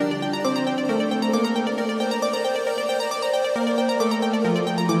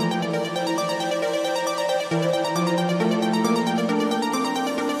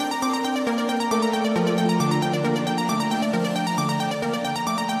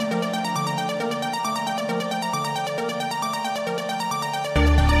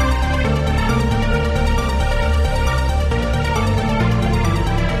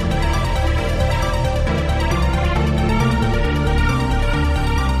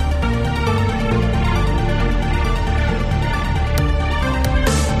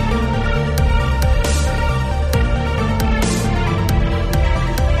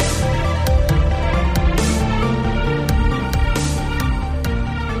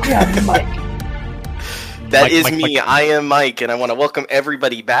Yeah, Mike. That is me. I am Mike, and I want to welcome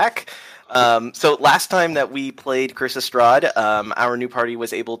everybody back. So last time that we played Curse of Strahd, our new party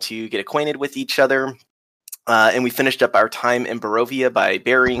was able to get acquainted with each other, and we finished up our time in Barovia by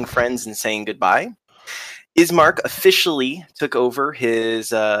burying friends and saying goodbye. Ismark officially took over his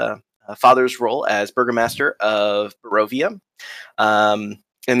father's role as Burgomaster of Barovia. And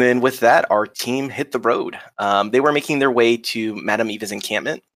then with that, our team hit the road. They were making their way to Madame Eva's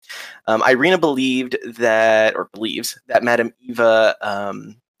encampment. Irina believes that Madame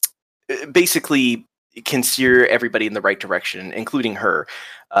Eva basically can steer everybody in the right direction, including her.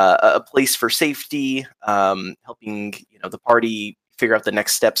 A place for safety, helping the party figure out the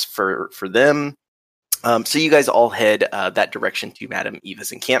next steps for them. So you guys all head that direction to Madame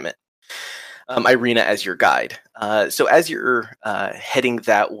Eva's encampment. Irina as your guide. So as you're heading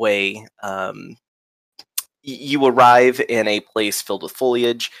that way, you arrive in a place filled with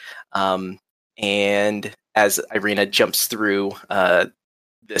foliage, and as Irina jumps through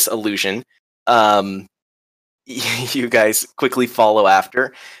this illusion, you guys quickly follow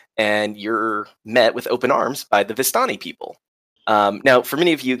after, and you're met with open arms by the Vistani people. Now, for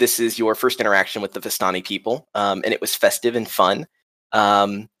many of you, this is your first interaction with the Vistani people, and it was festive and fun.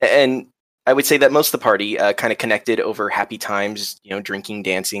 And I would say that most of the party kind of connected over happy times, drinking,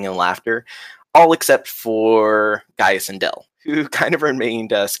 dancing, and laughter, all except for Gaius and Del, who kind of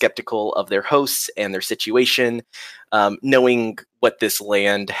remained skeptical of their hosts and their situation, knowing what this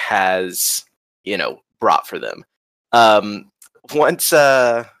land has, brought for them. Once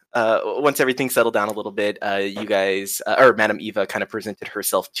everything settled down a little bit, you guys, or Madame Eva, kind of presented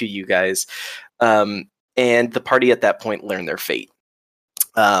herself to you guys, and the party at that point learned their fate.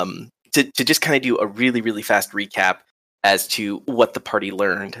 To just kind of do a really, really fast recap as to what the party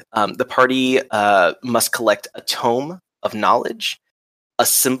learned. The party must collect a tome of knowledge, a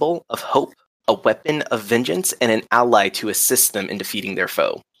symbol of hope, a weapon of vengeance, and an ally to assist them in defeating their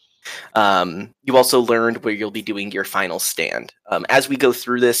foe. You also learned where you'll be doing your final stand. As we go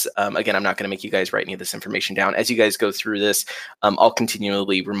through this, again, I'm not going to make you guys write any of this information down. As you guys go through this, I'll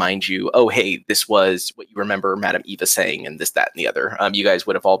continually remind you, oh, hey, this was what you remember Madame Eva saying, and this, that, and the other. You guys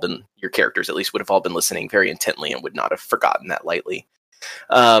would have all been, your characters at least, would have all been listening very intently and would not have forgotten that lightly.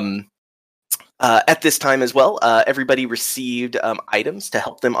 At this time as well, everybody received items to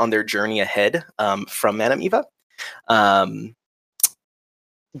help them on their journey ahead from Madame Eva.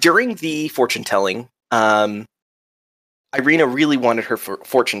 During the fortune telling, Irina really wanted her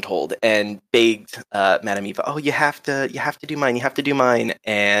fortune told and begged Madame Eva, "Oh, you have to do mine. You have to do mine."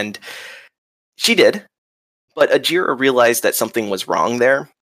 And she did, but Ajira realized that something was wrong there,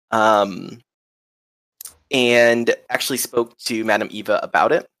 and actually spoke to Madame Eva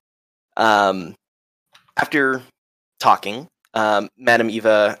about it. After talking, Madame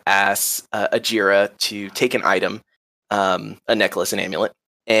Eva asked Ajira to take an item, a necklace, an amulet,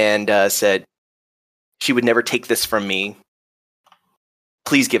 and said she would never take this from me.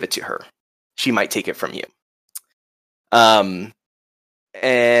 Please give it to her. She might take it from you. And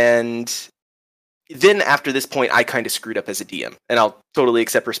then after this point, I kind of screwed up as a DM, and I'll totally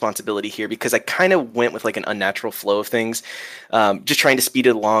accept responsibility here because I kind of went with like an unnatural flow of things, just trying to speed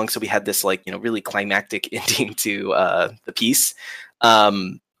it along. So we had this really climactic ending to the piece.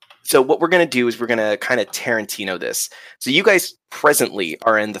 So what we're going to do is we're going to kind of Tarantino this. So you guys presently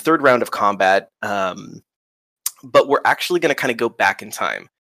are in the third round of combat, but we're actually going to kind of go back in time.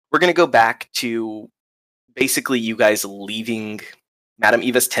 We're going to go back to basically you guys leaving Madame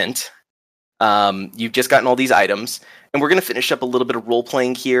Eva's tent. You've just gotten all these items, and we're going to finish up a little bit of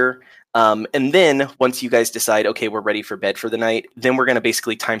role-playing here. And then once you guys decide, okay, we're ready for bed for the night, then we're going to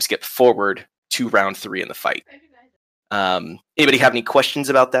basically time skip forward to round 3 in the fight. Anybody have any questions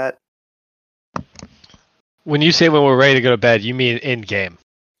about that? When you say when we're ready to go to bed, you mean in-game?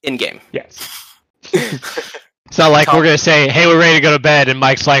 In-game. Yes. It's not like we're going to say, hey, we're ready to go to bed, and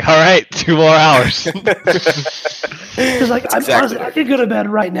Mike's like, all right, 2 more hours. Because honestly, I could go to bed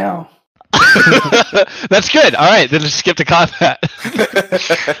right now. That's good. All right, then just skip to combat.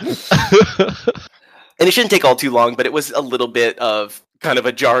 And it shouldn't take all too long, but it was a little bit of kind of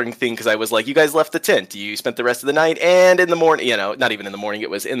a jarring thing because I was like, you guys left the tent. You spent the rest of the night, and in the morning, not even in the morning, it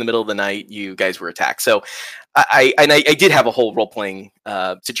was in the middle of the night, you guys were attacked. So I did have a whole role-playing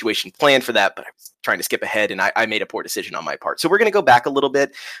situation planned for that, but I was trying to skip ahead, and I made a poor decision on my part. So we're going to go back a little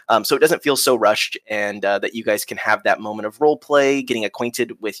bit so it doesn't feel so rushed, and that you guys can have that moment of role-play, getting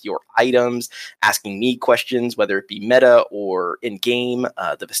acquainted with your items, asking me questions, whether it be meta or in-game,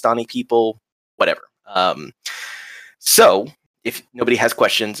 the Vistani people, whatever. So if nobody has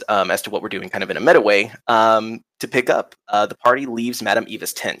questions as to what we're doing kind of in a meta way, to pick up, the party leaves Madame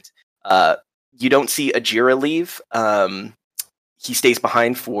Eva's tent. You don't see Ajira leave. He stays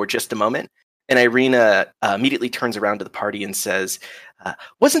behind for just a moment. And Irina immediately turns around to the party and says,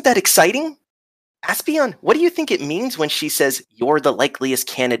 wasn't that exciting? Aspion, what do you think it means when she says, you're the likeliest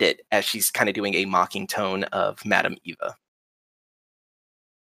candidate, as she's kind of doing a mocking tone of Madame Eva?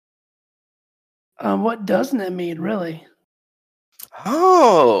 What doesn't it mean, really?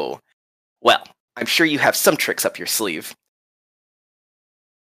 Oh, well, I'm sure you have some tricks up your sleeve.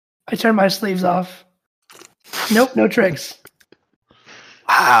 I turn my sleeves off. Nope, no tricks.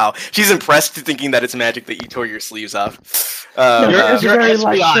 Wow, she's impressed thinking that it's magic that you tore your sleeves off. It's You're very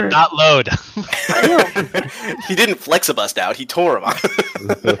light Espeon, shirt. not load. I know. He didn't flex a bust out, he tore them off.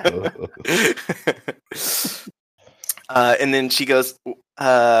 And then she goes,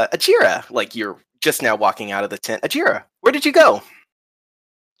 Ajira, like you're just now walking out of the tent. Ajira, where did you go?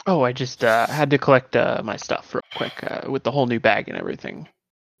 Oh, I just had to collect my stuff real quick with the whole new bag and everything.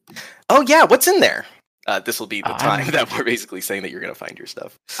 Oh yeah, what's in there? This will be the time that we're basically saying that you're going to find your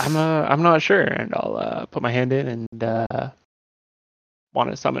stuff. I'm not sure, and I'll put my hand in and want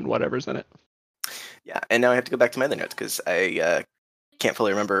to summon whatever's in it. Yeah, and now I have to go back to my other notes because I can't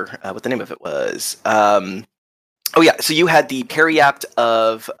fully remember what the name of it was. Oh yeah, so you had the periapt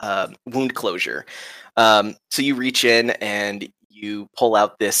of wound closure. So you reach in and you pull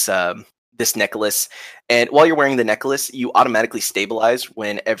out this this necklace, and while you're wearing the necklace, you automatically stabilize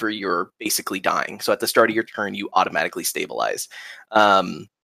whenever you're basically dying. So at the start of your turn, you automatically stabilize. In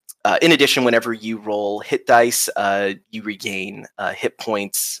addition, whenever you roll hit dice, you regain hit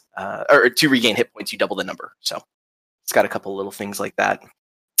points, or to regain hit points, you double the number. So it's got a couple little things like that.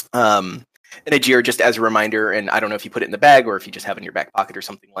 And Ajir, just as a reminder, and I don't know if you put it in the bag or if you just have it in your back pocket or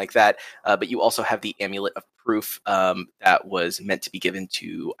something like that, but you also have the Amulet of Proof that was meant to be given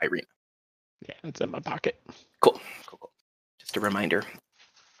to Irina. Yeah, it's in my pocket. Cool. Just a reminder.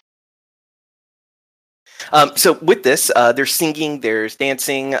 So with this, there's singing, there's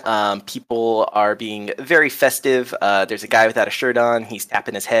dancing, people are being very festive. There's a guy without a shirt on, he's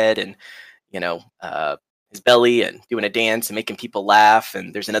tapping his head and, his belly and doing a dance and making people laugh.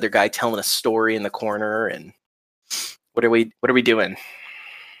 And there's another guy telling a story in the corner. And what are we doing?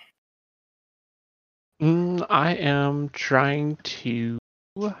 I am trying to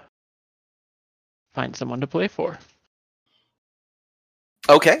find someone to play for.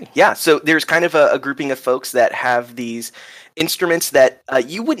 Okay, yeah. So there's kind of a grouping of folks that have these instruments that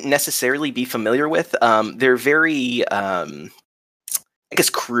you wouldn't necessarily be familiar with. They're very, I guess,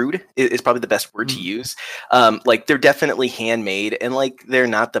 crude is probably the best word to use. Like they're definitely handmade, and like they're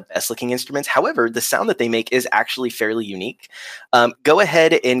not the best looking instruments. However, the sound that they make is actually fairly unique. Go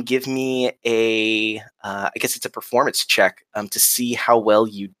ahead and give me a, I guess it's a performance check to see how well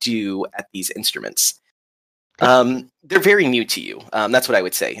you do at these instruments. They're very new to you. That's what I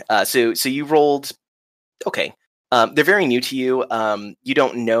would say. So you rolled, okay. They're very new to you. You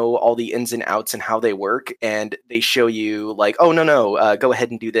don't know all the ins and outs and how they work, and they show you like, oh no, go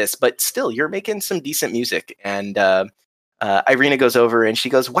ahead and do this. But still, you're making some decent music. And Irina goes over and she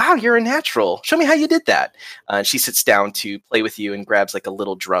goes, "Wow, you're a natural. Show me how you did that." And she sits down to play with you and grabs like a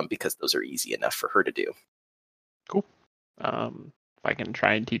little drum because those are easy enough for her to do. Cool. If I can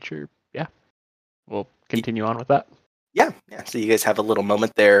try and teach her, yeah, we'll continue on with that. Yeah. So you guys have a little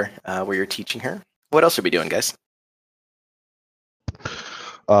moment there where you're teaching her. What else are we doing, guys?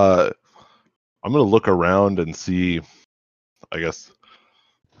 I'm gonna look around and see. I guess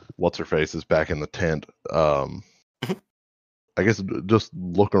what's her face is back in the tent. I guess just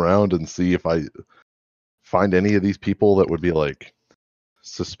look around and see if I find any of these people that would be like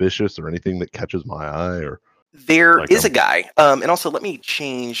suspicious or anything that catches my eye. Or there is a guy. And also, let me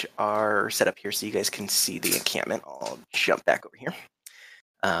change our setup here so you guys can see the encampment. I'll jump back over here.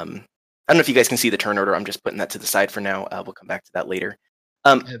 I don't know if you guys can see the turn order. I'm just putting that to the side for now. We'll come back to that later.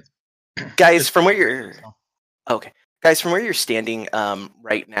 Guys, from where you're standing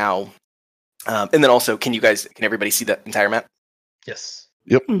right now, and then also, can everybody see the entire map? Yes.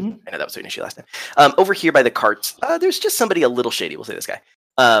 Yep. Mm-hmm. I know that was an issue last time. Over here by the carts, there's just somebody a little shady. We'll say this guy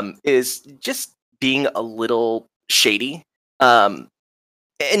is just being a little shady. And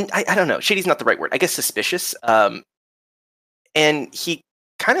I don't know. Shady's not the right word. I guess suspicious. And he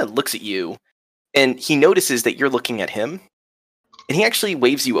kind of looks at you, and he notices that you're looking at him, and he actually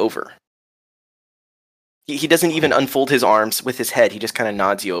waves you over. He doesn't even unfold his arms with his head. He just kind of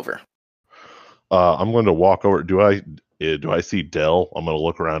nods you over. I'm going to walk over. Do I see Dell? I'm going to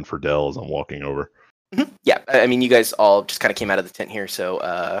look around for Dell as I'm walking over. Mm-hmm. Yeah, I mean, you guys all just kind of came out of the tent here,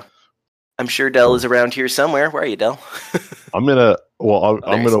 so I'm sure Dell is around here somewhere. Where are you, Dell? I'm gonna. Well, there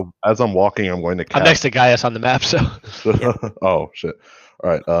I'm he is. gonna. As I'm walking, I'm going to. I'm next to Gaius on the map, so Oh shit! All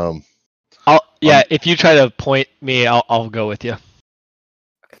right. if you try to point me, I'll go with you.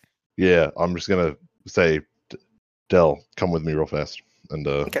 Yeah, I'm just gonna say, Dell, come with me real fast, and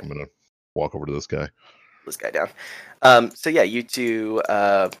Okay. I'm gonna walk over to this guy. This guy down. So yeah, you two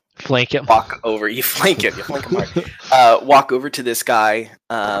Flank him. walk over. You flank him. You flank him hard. Walk over to this guy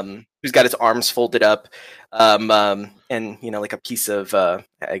who's got his arms folded up, and like a piece of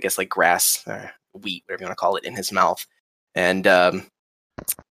I guess like grass, or wheat, whatever you want to call it, in his mouth. And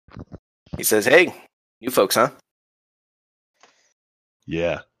he says, "Hey, you folks, huh?"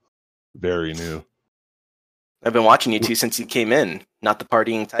 Yeah, very new. I've been watching you two since you came in. Not the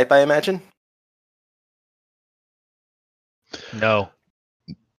partying type, I imagine. No.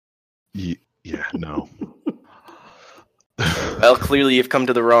 Yeah, no. Well, clearly you've come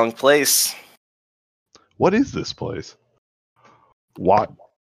to the wrong place. What is this place? Why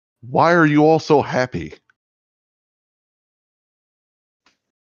are you all so happy?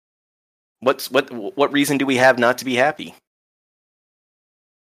 What reason do we have not to be happy?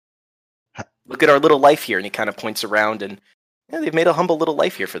 Look at our little life here, and he kind of points around, and they've made a humble little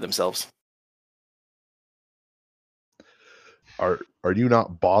life here for themselves. Are you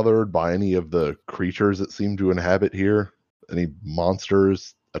not bothered by any of the creatures that seem to inhabit here? Any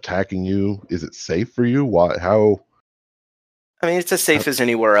monsters attacking you? Is it safe for you? Why? How? I mean, it's as safe as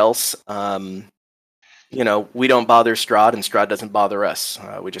anywhere else. We don't bother Strahd, and Strahd doesn't bother us.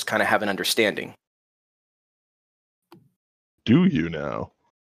 We just kind of have an understanding. Do you now?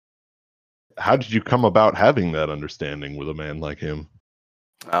 How did you come about having that understanding with a man like him?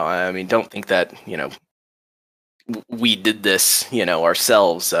 Oh, I mean, don't think that, we did this,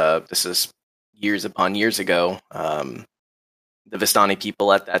 ourselves. This is years upon years ago. The Vistani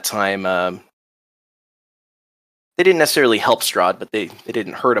people at that time, they didn't necessarily help Strahd, but they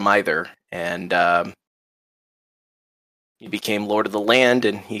didn't hurt him either. And he became Lord of the Land,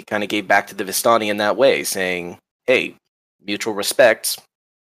 and he kind of gave back to the Vistani in that way, saying, hey, mutual respect,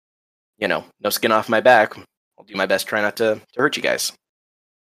 no skin off my back. I'll do my best, try not to hurt you guys.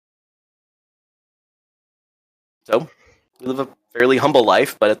 So, we live a fairly humble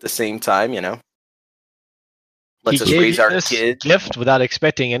life, but at the same time, lets us raise our kids. Gift without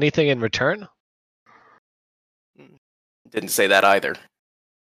expecting anything in return? Didn't say that either.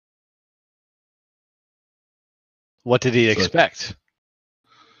 What did he expect?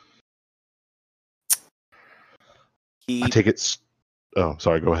 I take it. Oh,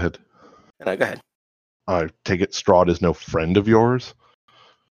 sorry. Go ahead. No, go ahead. I take it Strahd is no friend of yours?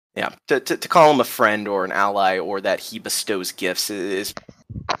 Yeah, to call him a friend or an ally, or that he bestows gifts, is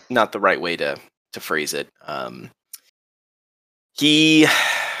not the right way to phrase it. He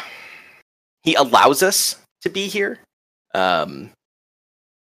allows us to be here.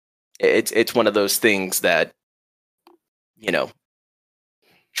 It's one of those things that,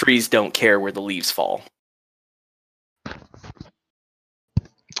 trees don't care where the leaves fall.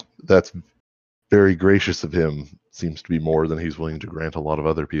 That's very gracious of him. Seems to be more than he's willing to grant a lot of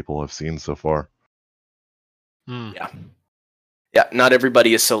other people I've seen so far. Yeah, not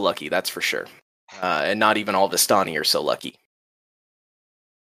everybody is so lucky, that's for sure. And not even all Vistani are so lucky.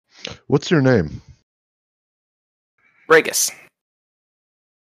 What's your name? Ragus.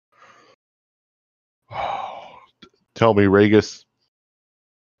 Tell me, Ragus,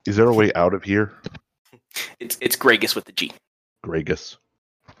 is there a way out of here? It's Gragus with the G. Gragus.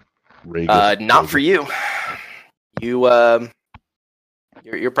 Not Gragus. for you.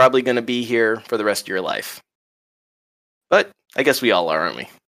 You're probably going to be here for the rest of your life. But I guess we all are, aren't we?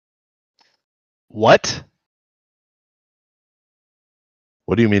 What?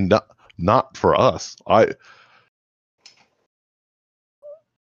 What do you mean, not for us?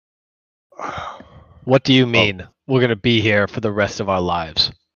 What do you mean? We're going to be here for the rest of our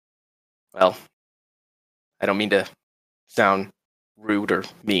lives. Well, I don't mean to sound rude or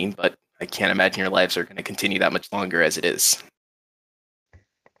mean, but I can't imagine your lives are going to continue that much longer as it is.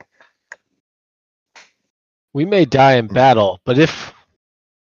 We may die in battle, but if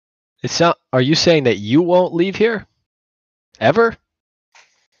it's not, are you saying that you won't leave here? Ever?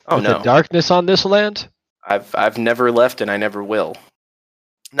 Oh, With no. the darkness on this land? I've never left, and I never will.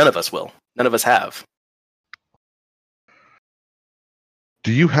 None of us will. None of us have.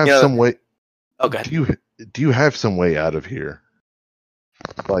 Do you have some way? Oh, God. Do you have some way out of here?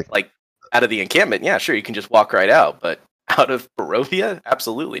 Like Out of the encampment? Yeah, sure. You can just walk right out, but out of Barovia?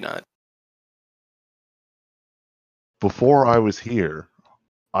 Absolutely not. Before I was here,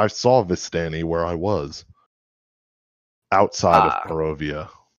 I saw Vistani where I was, outside of Barovia.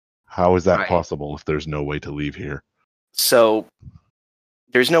 How is that Right. possible if there's no way to leave here? So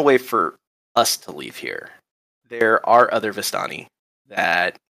there's no way for us to leave here. There are other Vistani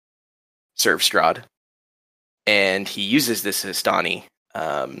that serve Strahd, and he uses this Vistani.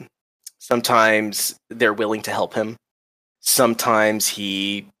 Sometimes they're willing to help him. Sometimes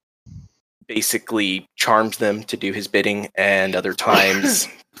he basically charms them to do his bidding, and other times,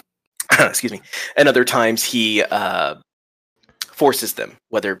 excuse me, and other times he forces them,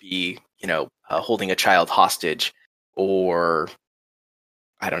 whether it be holding a child hostage or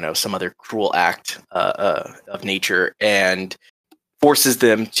I don't know, some other cruel act of nature, and forces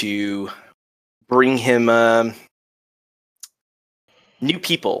them to bring him new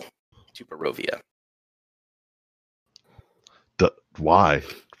people to Barovia. Why?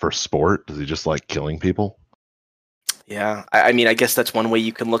 For sport? Does he just like killing people? Yeah, I mean, I guess that's one way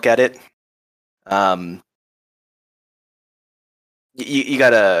you can look at it. You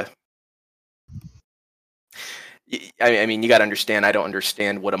gotta. I mean, you gotta understand. I don't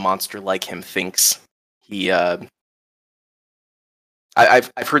understand what a monster like him thinks. I've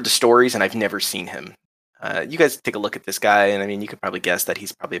heard the stories, and I've never seen him. You guys take a look at this guy, and I mean, you could probably guess that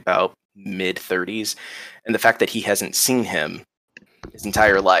he's probably about mid-30s, and the fact that he hasn't seen him his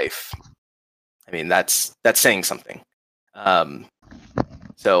entire life, I mean, that's saying something.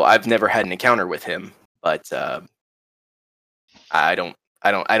 So I've never had an encounter with him, but I don't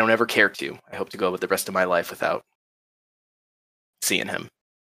ever care to. I hope to go with the rest of my life without seeing him.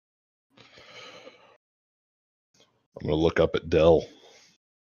 I'm going to look up at Dell.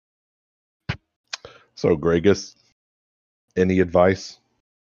 So, Gregus, any advice?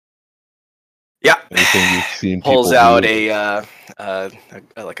 Yeah. Anything you've seen Pulls people out do?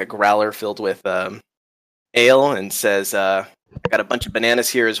 a growler filled with ale and says, "I got a bunch of bananas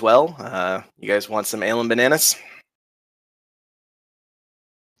here as well. You guys want some ale and bananas?"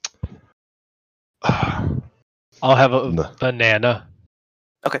 I'll have a banana.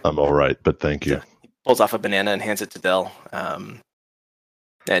 Okay. I'm all right, but thank you. So he pulls off a banana and hands it to Dell.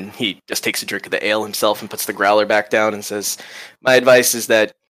 And he just takes a drink of the ale himself and puts the growler back down and says, "My advice is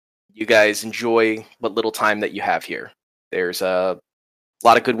that you guys enjoy what little time that you have here. There's a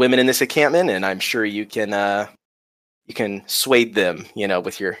lot of good women in this encampment, and I'm sure you can sway them,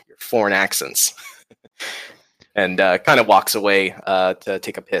 with your foreign accents." And kind of walks away to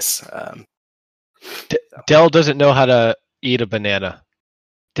take a piss. Dell doesn't know how to eat a banana.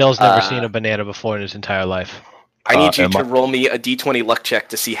 Dell's never seen a banana before in his entire life. I need you to roll me a d20 luck check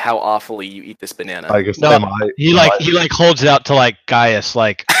to see how awfully you eat this banana. I guess No, he holds it out to like Gaius,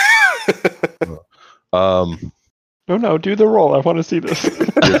 like. Oh no, do the roll. I want to see this.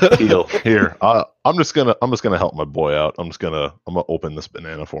 Here, I'm just gonna help my boy out. I'm gonna open this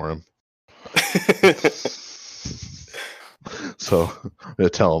banana for him. So I'm gonna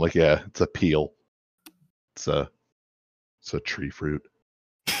tell him, like, yeah, it's a peel. It's a tree fruit.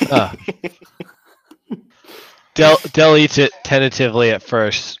 Dell eats it tentatively at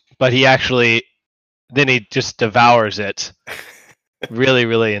first, but he just devours it. Really,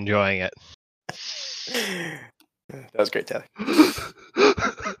 really enjoying it. That was great, Tyler.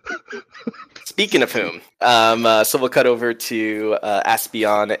 Speaking of whom, so we'll cut over to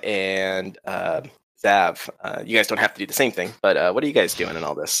Aspion and Zav. You guys don't have to do the same thing, but what are you guys doing in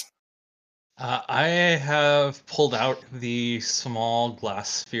all this? I have pulled out the small glass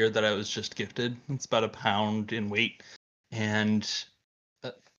sphere that I was just gifted. It's about 1 pound in weight, and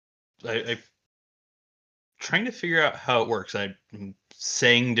I'm trying to figure out how it works. I'm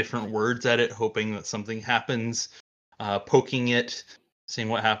saying different words at it, hoping that something happens, poking it, seeing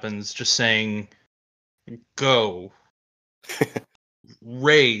what happens, just saying, go,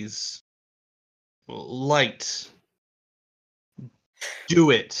 raise, light,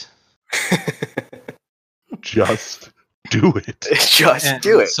 do it. Just do it.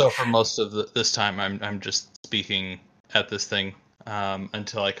 Do it. So for most of this time, I'm just speaking at this thing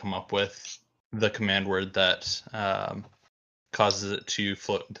until I come up with the command word that causes it to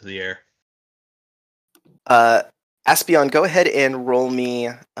float into the air. Aspion, go ahead and roll me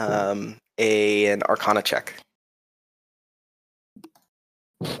an Arcana check.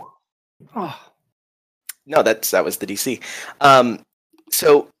 Oh, No, that was the DC.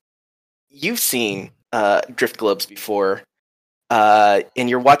 So you've seen drift globes before, and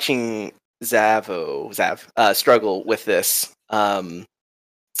you're watching Zav struggle with this. Do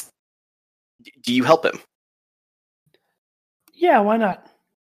you help him? yeah, why not?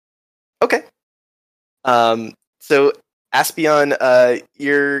 Okay. So Aspion,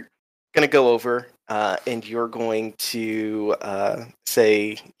 you're gonna go over and you're going to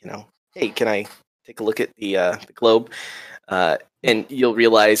say, hey, can I take a look at the globe? and you'll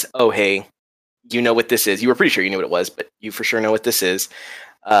realize, oh, hey, you know what this is. You were pretty sure you knew what it was, but you for sure know what this is.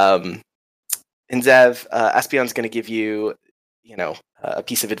 And Zav, Aspion's going to give you, a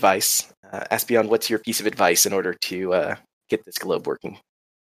piece of advice. Aspion, what's your piece of advice in order to get this globe working?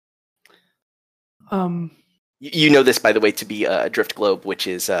 You know this, by the way, to be a drift globe, which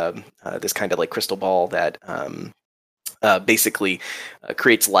is this kind of like crystal ball that basically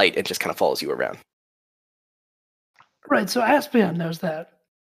creates light and just kind of follows you around. Right, so Aspion knows that.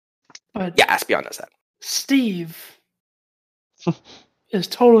 But yeah, Aspion knows that. Steve is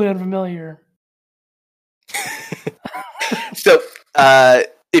totally unfamiliar. So,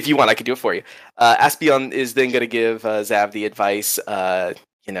 if you want, I could do it for you. Aspion is then going to give Zav the advice,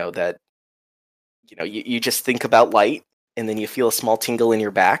 that, you just think about light, and then you feel a small tingle in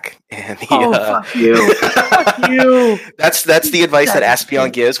your back. And fuck you. Fuck you. That's the advice that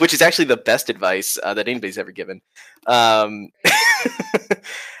Aspion gives, which is actually the best advice that anybody's ever given. And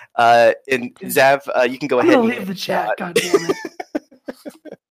Zav, you can go ahead and leave the chat, God damn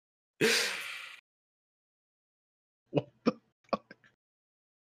it.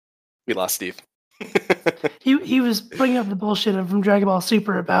 We lost Steve. He was bringing up the bullshit from Dragon Ball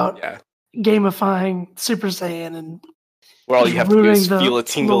Super about gamifying Super Saiyan and where all you have to do is feel a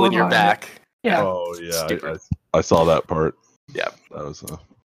tingle in your back. Yeah. Oh yeah, I saw that part. Yeah, that was.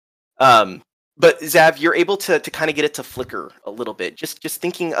 But Zav, you're able to kind of get it to flicker a little bit. Just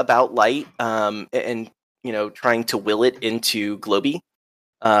thinking about light, and trying to will it into Globy.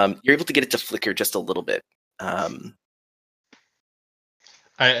 You're able to get it to flicker just a little bit.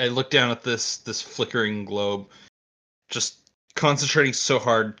 I look down at this flickering globe, just concentrating so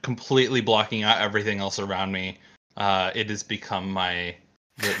hard, completely blocking out everything else around me. It has become the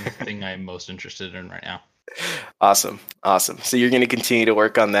thing I'm most interested in right now. Awesome. So you're going to continue to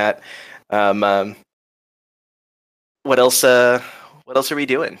work on that. What else are we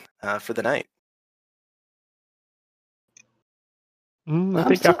doing for the night? I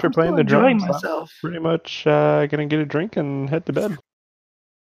think after playing the drums, myself. I'm pretty much gonna get a drink and head to bed.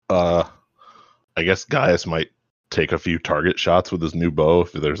 I guess Gaius might take a few target shots with his new bow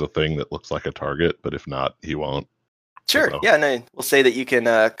if there's a thing that looks like a target, but if not, he won't. Sure. So. Yeah, no, we'll say that you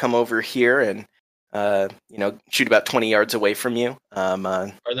can come over here and shoot about 20 yards away from you.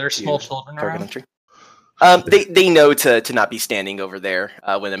 Are there small children around? They know to not be standing over there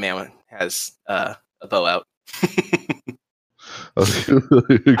when a man has a bow out.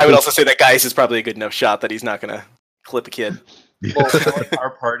 I would also say that Gaius is probably a good enough shot that he's not going to clip a kid. Yeah. Well, for our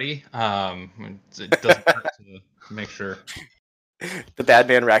party, it doesn't hurt to make sure. The bad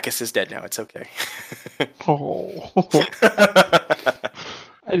man Rakkus is dead now. It's okay. Oh,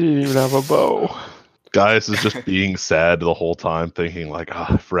 I didn't even have a bow. Gaius is just being sad the whole time, thinking like,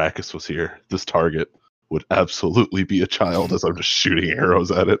 if Rakkus was here, this target would absolutely be a child as I'm just shooting arrows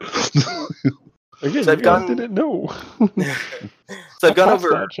at it. Again, so you guys didn't know. So I've gone over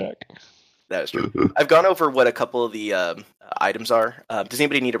that check. That is true. I've gone over what a couple of the items are. Does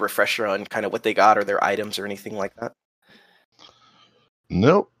anybody need a refresher on kind of what they got or their items or anything like that?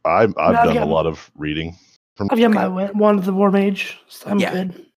 Nope. I've done a lot of reading. I've got my wand of the War Mage, so I'm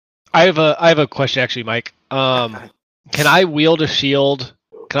good. I have a question actually, Mike. Can I wield a shield?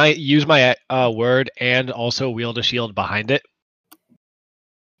 Can I use my word and also wield a shield behind it?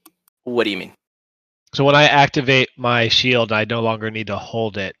 What do you mean? So when I activate my shield, I no longer need to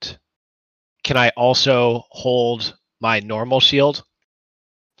hold it. Can I also hold my normal shield?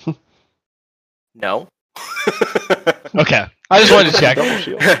 No. Okay. I just wanted to check.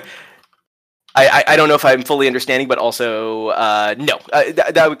 I don't know if I'm fully understanding, but also no.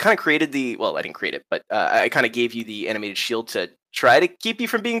 That kind of created I didn't create it, but I kind of gave you the animated shield to try to keep you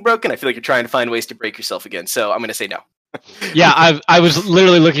from being broken. I feel like you're trying to find ways to break yourself again, so I'm going to say no. Yeah, I was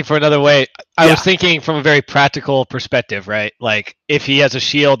literally looking for another way. I was thinking from a very practical perspective, right? Like, if he has a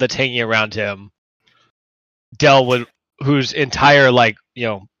shield that's hanging around him, Del whose entire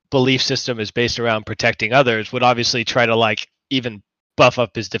belief system is based around protecting others, would obviously try to even buff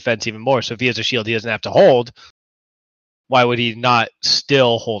up his defense even more. So if he has a shield he doesn't have to hold, why would he not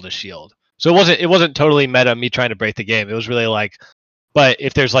still hold a shield? So it wasn't totally meta me trying to break the game. It was really but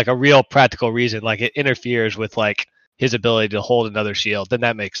if there's a real practical reason, it interferes with his ability to hold another shield, then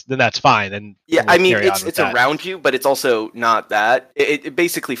that's fine. And yeah, I mean, it's around you, but it's also not that. It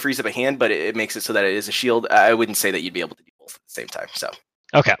basically frees up a hand, but it makes it so that it is a shield. I wouldn't say that you'd be able to do both at the same time. So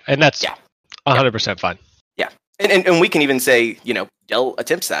okay, and that's 100% fine. Yeah, and we can even say, Del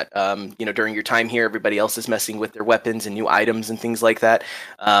attempts that. During your time here, everybody else is messing with their weapons and new items and things like that.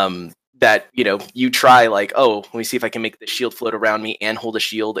 That you try let me see if I can make the shield float around me and hold a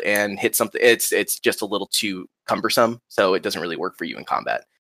shield and hit something. It's just a little too cumbersome, so it doesn't really work for you in combat.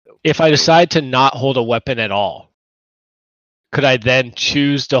 So, if I decide to not hold a weapon at all, could I then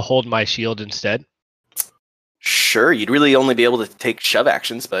choose to hold my shield instead? Sure, you'd really only be able to take shove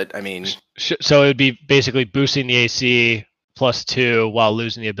actions, but I mean... So it would be basically boosting the AC +2 while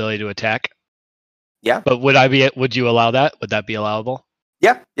losing the ability to attack? Yeah. But would you allow that? Would that be allowable?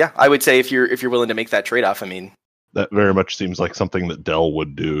 Yeah. I would say if you're willing to make that trade-off, I mean... That very much seems like something that Dell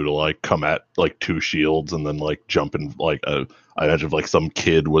would do to like come at like two shields and then like jump in like I imagine if like some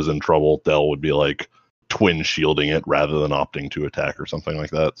kid was in trouble, Dell would be like twin shielding it rather than opting to attack or something like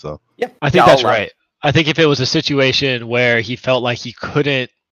that. So yeah, I think that's right. I think if it was a situation where he felt like he couldn't,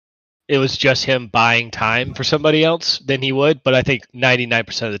 it was just him buying time for somebody else, then he would. But I think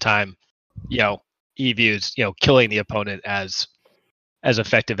 99% of the time, he views killing the opponent as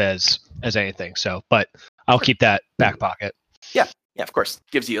effective as anything. So, but I'll keep that back pocket. Yeah, of course.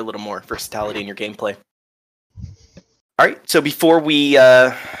 Gives you a little more versatility in your gameplay. All right, so before we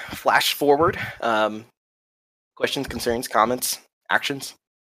flash forward, questions, concerns, comments, actions?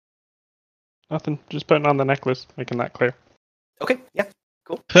 Nothing. Just putting on the necklace, making that clear. Okay, yeah,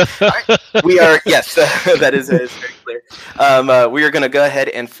 cool. All right. We are, yes, that is very clear. We are going to go ahead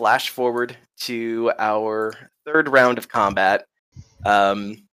and flash forward to our third round of combat.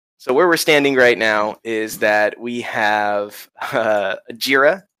 So where we're standing right now is that we have a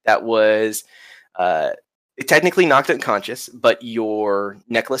Jira that was technically knocked unconscious, but your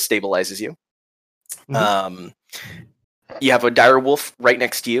necklace stabilizes you. Mm-hmm. You have a dire wolf right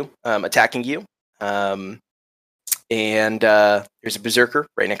next to you, attacking you. And there's a berserker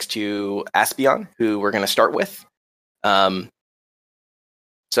right next to Aspion, who we're going to start with. So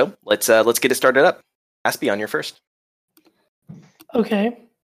let's get it started up. Aspion, you're first. Okay.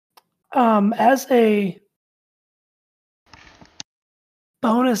 As a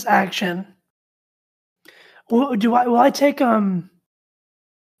bonus action, will I take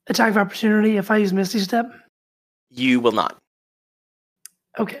attack of opportunity if I use Misty Step? You will not.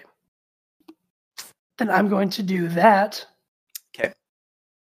 Okay. Then I'm going to do that. Okay.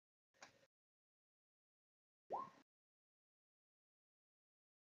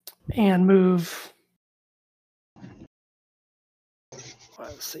 And move.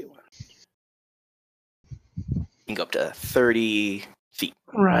 Let's see what. You can go up to 30 feet.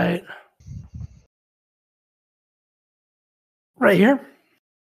 Right. Right here?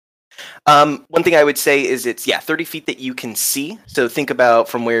 One thing I would say is it's 30 feet that you can see. So think about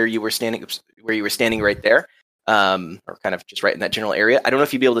from where you were standing right there, or kind of just right in that general area. I don't know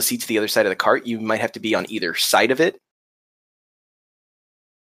if you'd be able to see to the other side of the cart. You might have to be on either side of it.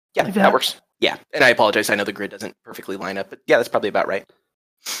 Yeah, like that works. Yeah, and I apologize. I know the grid doesn't perfectly line up, but yeah, that's probably about right.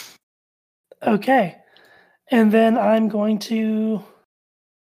 Okay. And then I'm going to...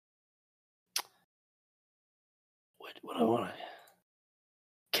 What do I want to...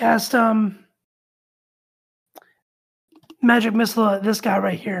 Cast magic missile at this guy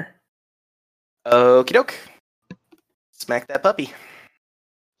right here. Okie doke. Smack that puppy.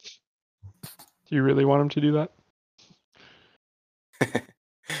 Do you really want him to do that?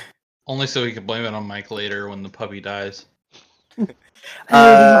 Only so he can blame it on Mike later when the puppy dies.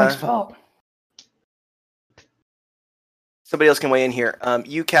 Mike's fault. Somebody else can weigh in here.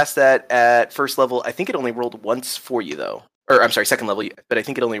 You cast that at first level. I think it only rolled once for you, though. Or, I'm sorry, second level, but I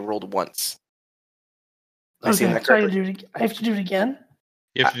think it only rolled once. Okay, so I have to do it again?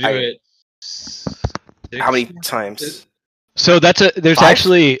 You have to do it... How many times? So there's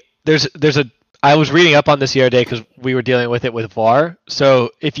 5? I was reading up on this the other day because we were dealing with it with VAR.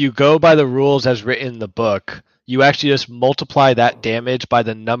 So if you go by the rules as written in the book, you actually just multiply that damage by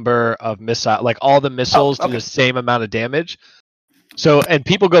the number of missiles. Like all the missiles do the same amount of damage. So, and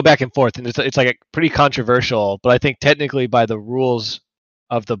people go back and forth, and it's like pretty controversial. But I think technically by the rules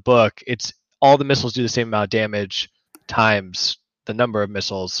of the book, it's all the missiles do the same amount of damage times the number of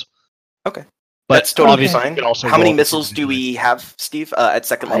missiles. Okay. But that's totally fine. How many missiles do we have, Steve, at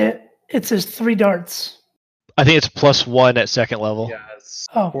second level? It says 3 darts. I think it's +1 at second level. Yeah, it's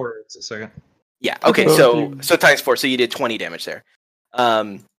 4 at second. Yeah, okay, so times 4, so you did 20 damage there.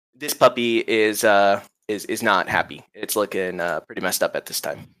 This puppy is not happy. It's looking pretty messed up at this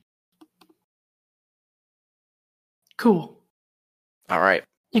time. Cool. All right.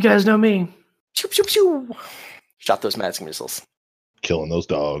 You guys know me. Pew, pew, pew. Shot those magic missiles. Killing those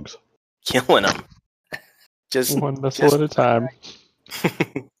dogs. Killing them. Just one missile at a time.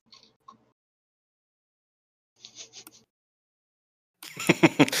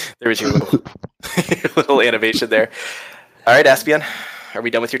 There was your little animation there. All right, Aspion, are we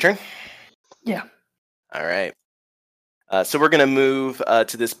done with your turn? Yeah. All right. So we're going to move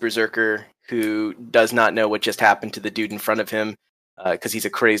to this berserker who does not know what just happened to the dude in front of him because he's a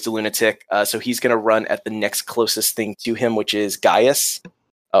crazed lunatic. So he's going to run at the next closest thing to him, which is Gaius.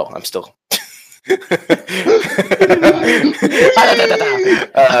 Oh, I'm still... He's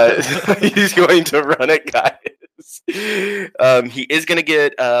going to run at Gaius. He is going to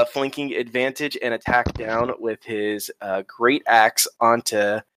get flanking advantage and attack down with his great axe onto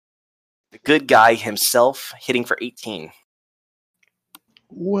the good guy himself, hitting for 18.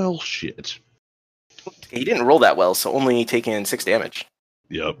 Well, shit. He didn't roll that well, so only taking 6 damage.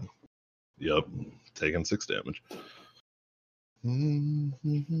 Yep. Taking 6 damage. And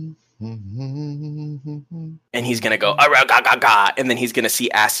he's going to go, "Aragagaga," and then he's going to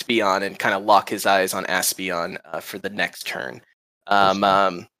see Aspion and kind of lock his eyes on Aspion for the next turn.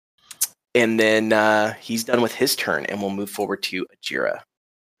 And then he's done with his turn, and we'll move forward to Ajira,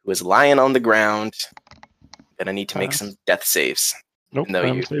 who is lying on the ground. Going to need to make some death saves. Nope,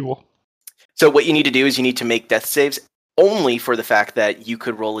 I'm stable. So what you need to do is you need to make death saves only for the fact that you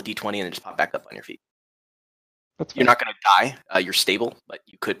could roll a d20 and then just pop back up on your feet. You're not going to die. You're stable, but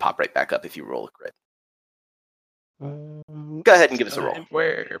you could pop right back up if you roll a crit. Go ahead and give us a roll.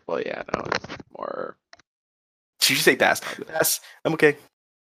 Well, yeah, no, it's more... Did you say pass? Pass. I'm okay.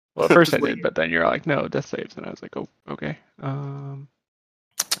 Well, at first I did, but then you're like, no, death saves. And I was like, oh, okay. I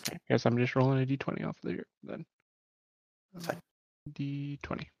guess I'm just rolling a d20 off of there then. That's fine.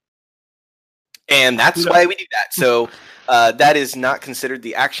 D20. And that's why we do that. So that is not considered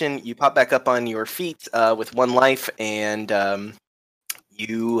the action. You pop back up on your feet with 1 life, and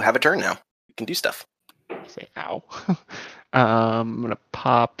you have a turn now. You can do stuff. Say ow. I'm going to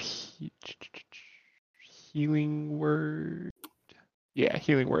pop healing word. Yeah,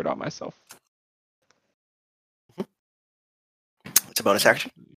 healing word on myself. It's a bonus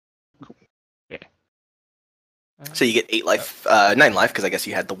action. Cool. Yeah. So you get 8 life, 9 life, because I guess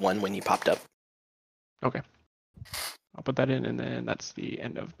you had the 1 when you popped up. Okay. I'll put that in, and then that's the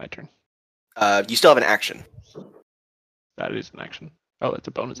end of my turn. You still have an action. That is an action. Oh, that's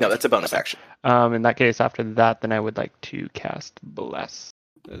a bonus No, action. that's a bonus action. In that case, after that, then I would like to cast Bless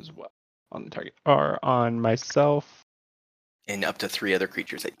as well on the target. Or on myself. And up to 3 other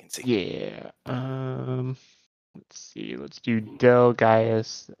creatures that you can see. Yeah. Let's see. Let's do Del,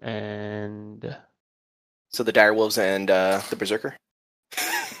 Gaius, and... So the direwolves and the berserker?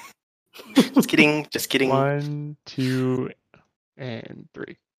 Just kidding. 1, 2, and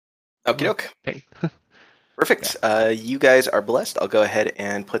 3. Okie doke. Okay. Perfect. You guys are blessed. I'll go ahead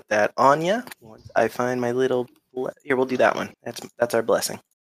and put that on you once I find my little... Here, we'll do that one. That's our blessing.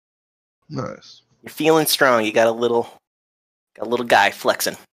 Nice. You're feeling strong. You got a little guy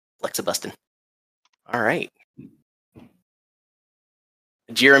flexing. Flexibusting. All right.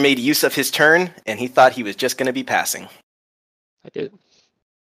 Jira made use of his turn, and he thought he was just going to be passing. I did.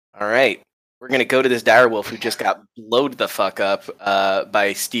 All right. We're going to go to this direwolf who just got blowed the fuck up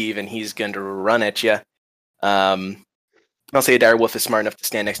by Steve, and he's going to run at you. I'll say a direwolf is smart enough to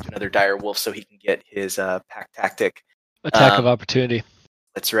stand next to another direwolf so he can get his pack tactic. Attack of opportunity.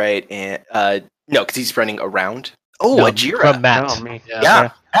 That's right. And no, because he's running around. Oh, No, Ajira. from Matt. Oh, me.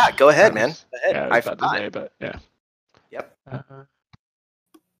 Yeah. Go ahead, man. Go ahead. Yeah, I was about to say, but yeah. Yep.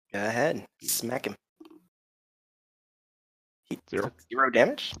 Go ahead. Smack him. 0. 0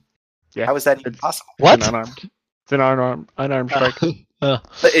 damage? Yeah. How is that even possible? What? It's an unarmed strike.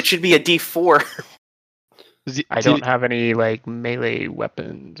 But it should be a D4. I don't have any like melee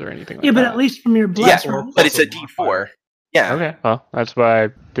weapons or anything like that. Yeah, but at least from your blast. Yeah, roll. but it's a D4. Yeah. Okay. Well, that's what I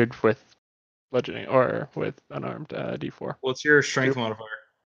did with bludgeoning or with unarmed D4. What's your strength modifier?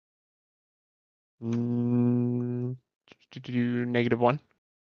 -1.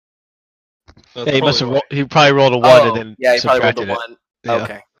 Yeah, he must have. He probably rolled a 1 and then yeah, he probably rolled subtracted a it. 1. Yeah.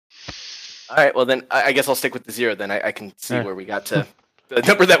 Okay. All right. Well, then I guess I'll stick with the 0. Then I can see where we got to the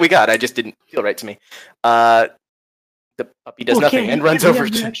number that we got. I just didn't feel right to me. The puppy does nothing and runs over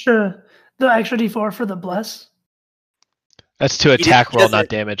the to. extra D4 for the bless. That's to attack roll, not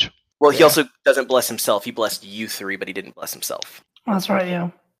damage. Well, he also doesn't bless himself. He blessed you 3, but he didn't bless himself. Oh, that's right. Yeah.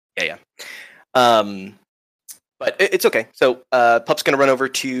 Yeah. But it's okay. So Pup's going to run over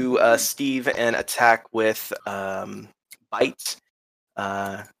to Steve and attack with Bite.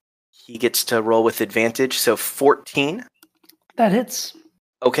 He gets to roll with advantage, so 14. That hits.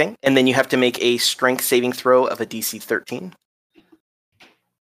 Okay, and then you have to make a strength saving throw of a DC 13.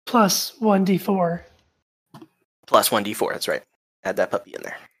 Plus 1d4. Plus 1d4, that's right. Add that puppy in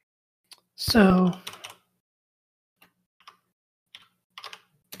there. So...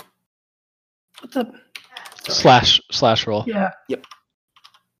 What's up? Slash roll. Yeah. Yep.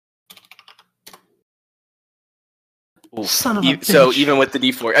 Son of a bitch. So even with the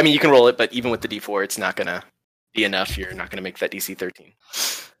D4, I mean, you can roll it, but even with the D4, it's not gonna be enough. You're not gonna make that DC 13.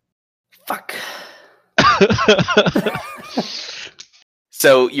 Fuck.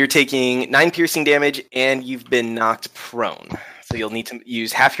 So you're taking 9 piercing damage, and you've been knocked prone. So you'll need to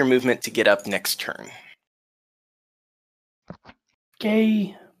use half your movement to get up next turn.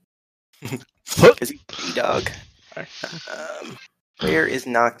 Okay. Because he's a dog. Where is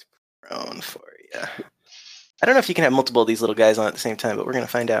knocked prone for you? I don't know if you can have multiple of these little guys on at the same time, but we're going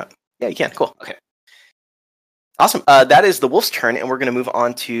to find out. Yeah, you can. Cool. Okay. Awesome. That is the wolf's turn, and we're going to move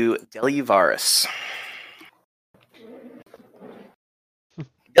on to Deluvaris.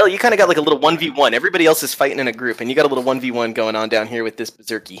 Del, you kind of got like a little 1v1. Everybody else is fighting in a group, and you got a little 1v1 going on down here with this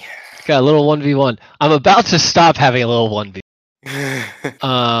berserky. Got a little 1v1. I'm about to stop having a little 1v. You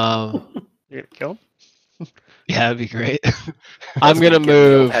gonna kill him? Yeah, that'd be great. I'm gonna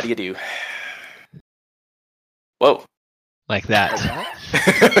move. How do you do? Whoa. Like that.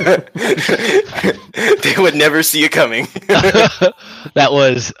 They would never see it coming. That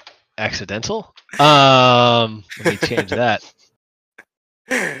was accidental. Let me change that.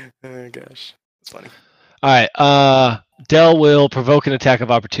 Oh gosh, that's funny. All right. Del will provoke an attack of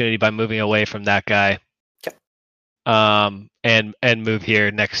opportunity by moving away from that guy. Okay. And move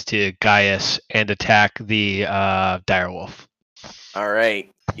here next to Gaius and attack the direwolf. All right.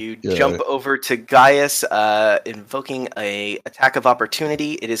 You jump over to Gaius, invoking a attack of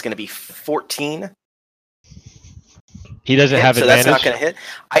opportunity. It is going to be 14. He doesn't have so advantage. That's not going to hit.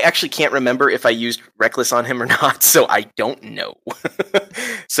 I actually can't remember if I used Reckless on him or not, so I don't know.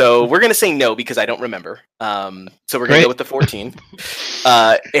 So we're going to say no because I don't remember. So we're going to go with the 14.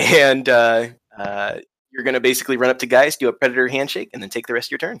 And you're going to basically run up to Gaius, do a Predator handshake, and then take the rest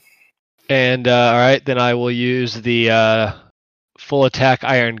of your turn. And all right, then I will use the full attack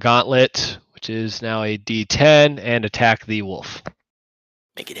Iron Gauntlet, which is now a D10, and attack the wolf.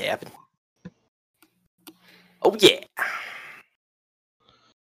 Make it happen. Oh, yeah.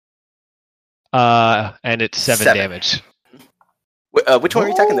 And it's 7 damage. Which one are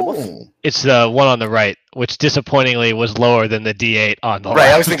you attacking? The wolf? It's the one on the right, which disappointingly was lower than the D8 on the left.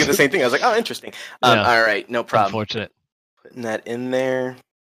 Right, I was thinking the same thing. I was like, oh, interesting. Yeah. All right, no problem. Unfortunate. Putting that in there.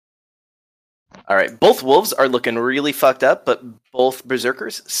 All right, both wolves are looking really fucked up, but both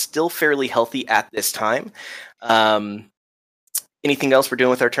berserkers still fairly healthy at this time. Anything else we're doing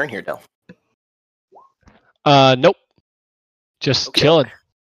with our turn here, Del? Nope. Just chilling.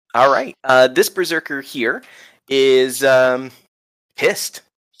 All right. This berserker here is pissed.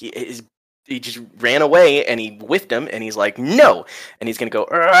 He just ran away and he whiffed him and he's like, no. And he's going to go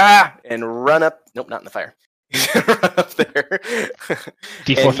and run up. Nope, not in the fire. Run up there.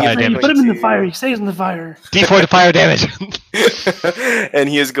 D4 fire damage. Put him in the fire. He stays in the fire. D4 to fire damage. And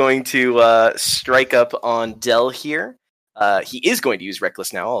he is going to strike up on Del here. He is going to use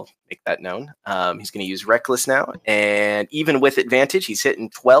Reckless now. I'll make that known. He's going to use Reckless now. And even with advantage, he's hitting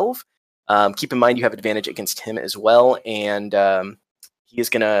 12. Keep in mind you have advantage against him as well. And he is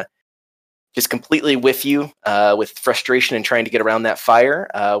going to just completely whiff you with frustration and trying to get around that fire.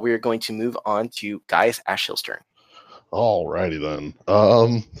 We are going to move on to Gaius Ashill's turn. Alrighty then.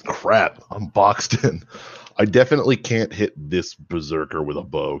 Crap. I'm boxed in. I definitely can't hit this berserker with a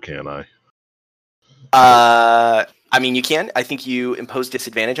bow, can I? I mean, you can. I think you impose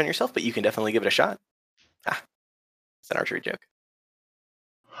disadvantage on yourself, but you can definitely give it a shot. It's an archery joke.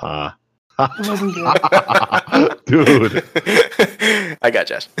 Ha. It wasn't good. Dude. I got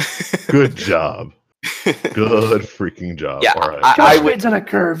Josh. Good job. Good freaking job. Yeah, all right. I would on a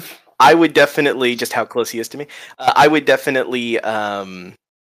curve. I would definitely, just how close he is to me, I would definitely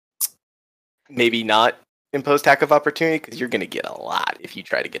maybe not impose attack of opportunity because you're going to get a lot if you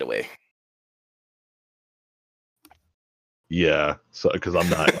try to get away. Yeah, so because I'm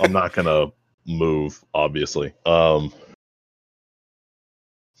not gonna move, obviously.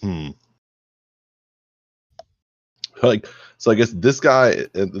 Like, so I guess this guy,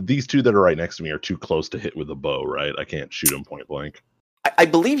 these two that are right next to me are too close to hit with a bow, right? I can't shoot him point blank. I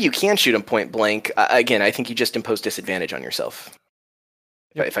believe you can shoot him point blank. Again, I think you just impose disadvantage on yourself.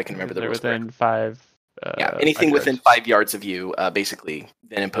 If I can remember the rules. Within 5. Anything 5 within 5 yards of you, basically,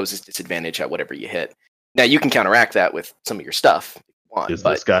 then imposes disadvantage at whatever you hit. Now you can counteract that with some of your stuff. Is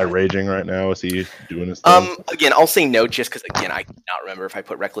this guy raging right now? Is he doing his thing? Again, I'll say no just because, again, I cannot remember if I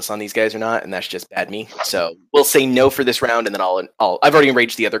put Reckless on these guys or not, and that's just bad me. So we'll say no for this round, and then I've already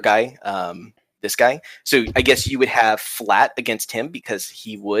enraged the other guy, this guy. So I guess you would have flat against him because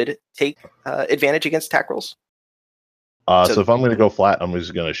he would take advantage against attack rolls. So if I'm going to go flat, I'm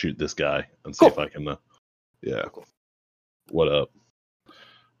just going to shoot this guy and see if I can. Cool. What up?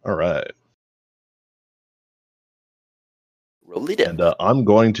 All right. Roll it And I'm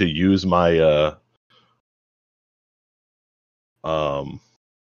going to use my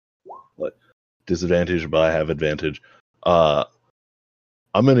disadvantage, but I have advantage. I'm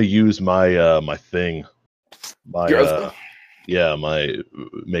going to use my my thing. My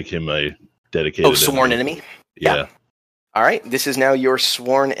make him a dedicated sworn enemy. Yeah. All right, this is now your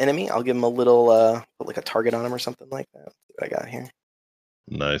sworn enemy. I'll give him a little put like a target on him or something like that. Let's see what I got here.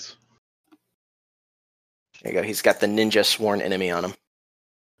 Nice. There you go. He's got the ninja sworn enemy on him.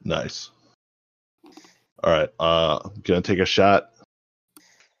 Nice. All right. Gonna take a shot.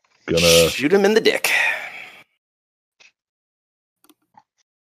 Gonna shoot him in the dick.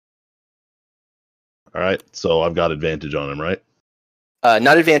 All right. So I've got advantage on him, right?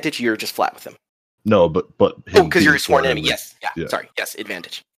 Not advantage. You're just flat with him. No, but because you're a sworn enemy. Yes. Yeah. Sorry. Yes.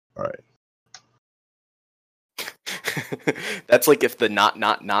 Advantage. All right. That's like if the not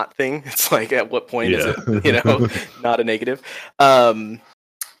thing. It's like at what point is it not a negative?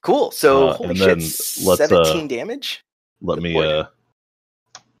 Cool. So holy shit, 17 damage. Let me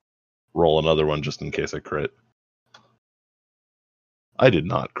roll another one just in case I crit. I did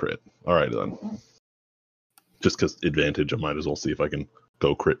not crit. All right then. Just because advantage, I might as well see if I can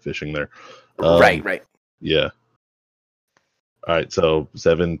go crit fishing there. Right. Yeah. All right. So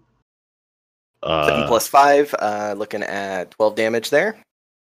 7. 7 plus 5, looking at 12 damage there.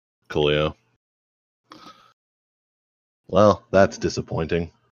 Coolio. Well, that's disappointing.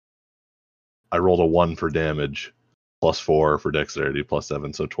 I rolled a 1 for damage, plus 4 for dexterity, plus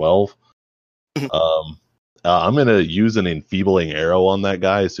 7, so 12. I'm going to use an enfeebling arrow on that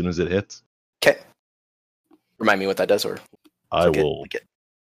guy as soon as it hits. Okay. Remind me what that does, or I will.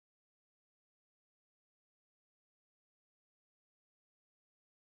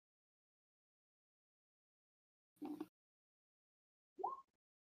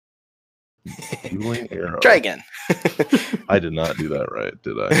 Arrow. Try again. I did not do that right,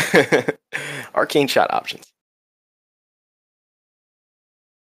 did I? Arcane shot options.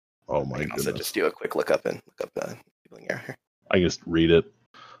 Oh my goodness! Also, just do a quick look up enfeebling arrow here. I just read it.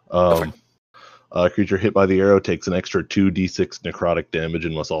 Creature hit by the arrow takes an extra 2d6 necrotic damage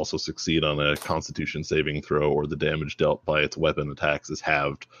and must also succeed on a Constitution saving throw, or the damage dealt by its weapon attacks is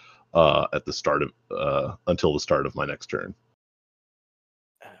halved at the start of until the start of my next turn.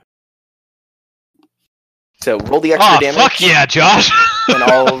 So roll the extra damage. Fuck yeah, Josh! And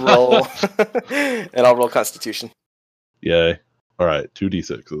I'll roll Constitution. Yay! All right,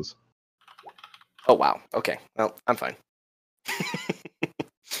 2d6s. Oh wow. Okay. Well, I'm fine.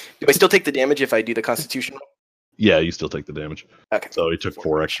 Do I still take the damage if I do the Constitution? Yeah, you still take the damage. Okay. So he took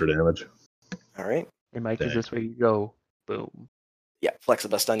 4 extra damage. All right. Hey, Mike, is this where you go? Boom. Yeah, flex a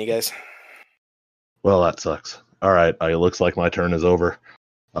bust on you guys. Well, that sucks. All right, it looks like my turn is over.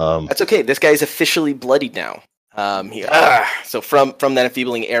 That's okay. This guy's officially bloodied now. So from that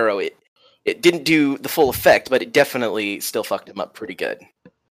enfeebling arrow, it didn't do the full effect, but it definitely still fucked him up pretty good.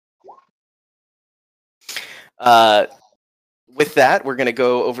 With that, we're going to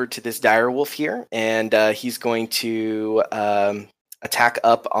go over to this dire wolf here, and he's going to attack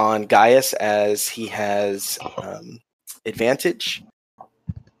up on Gaius as he has advantage.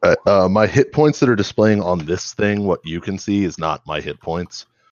 My hit points that are displaying on this thing, what you can see, is not my hit points,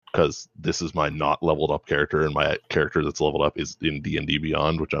 because this is my not leveled up character, and my character that's leveled up is in D&D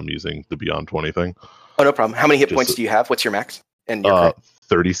Beyond, which I'm using the Beyond 20 thing. Oh, no problem. How many hit points do you have? What's your max? And your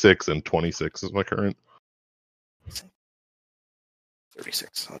 36 and 26 is my current.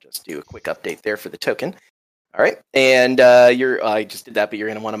 36. I'll just do a quick update there for the token. All right, and I just did that, but you're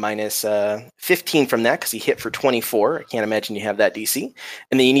going to want to minus 15 from that because he hit for 24. I can't imagine you have that DC.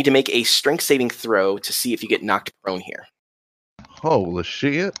 And then you need to make a strength saving throw to see if you get knocked prone here. Holy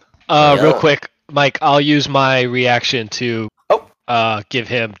shit! Real quick, Mike, I'll use my reaction to give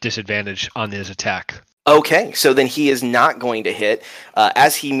him disadvantage on his attack. Okay, so then he is not going to hit.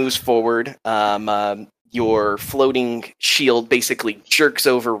 As he moves forward, your floating shield basically jerks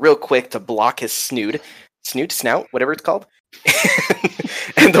over real quick to block his snout, whatever it's called.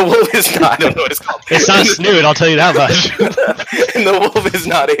 And the wolf is not, I don't know what it's called. It's not snoot, I'll tell you that much. And the wolf is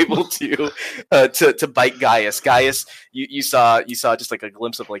not able to bite Gaius. Gaius, you saw just like a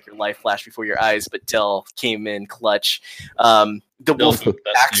glimpse of like your life flash before your eyes, but Del came in clutch. The wolf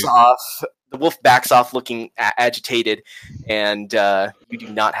backs off. The wolf backs off looking agitated, and you do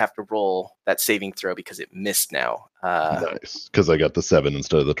not have to roll that saving throw because it missed now. Nice, because I got the 7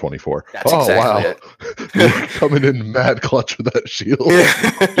 instead of the 24. That's exactly it. You're coming in mad clutch with that shield.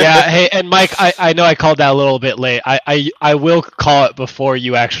 Yeah, hey, and Mike, I know I called that a little bit late. I will call it before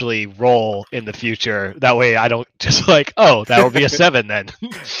you actually roll in the future. That way I don't just like, oh, that will be a 7 then.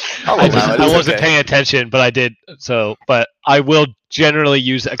 I wasn't paying attention, but I did. So, but I will generally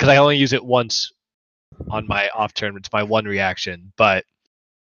use it, because I only use it once on my off turn. It's my 1 reaction, but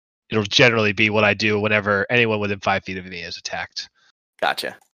it'll generally be what I do whenever anyone within 5 feet of me is attacked.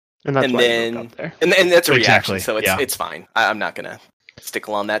 Gotcha. And that's why you then, up there. And that's a reaction, Exactly, so it's fine. I'm not going to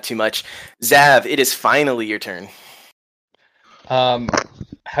stickle on that too much. Zav, it is finally your turn.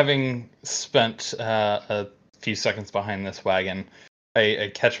 Having spent a few seconds behind this wagon,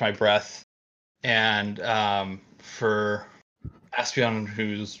 I catch my breath, and for Aspion,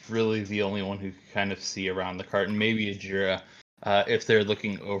 who's really the only one who can kind of see around the cart, and maybe Ajira, if they're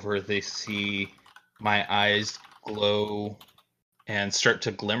looking over, they see my eyes glow and start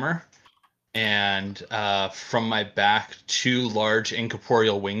to glimmer, and from my back, 2 large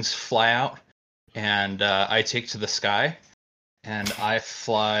incorporeal wings fly out, and I take to the sky, and I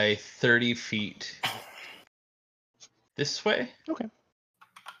fly 30 feet this way. Okay.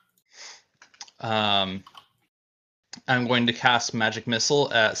 I'm going to cast Magic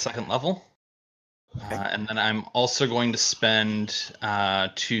Missile at 2nd level. Okay. And then I'm also going to spend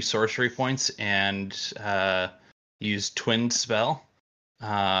 2 sorcery points and use Twin Spell.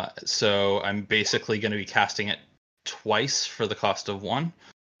 So I'm basically going to be casting it twice for the cost of 1.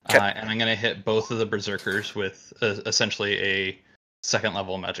 Okay. And I'm going to hit both of the Berserkers with essentially a 2nd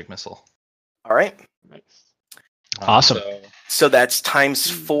level Magic Missile. All right. Nice. Awesome. So that's times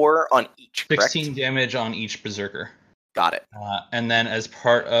 4 on each, correct? 16 damage on each Berserker. Got it. And then as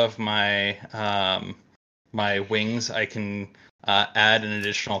part of my my wings, I can add an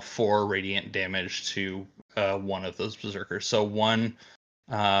additional 4 radiant damage to one of those Berserkers. So 1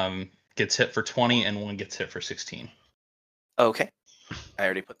 gets hit for 20 and 1 gets hit for 16. Okay. I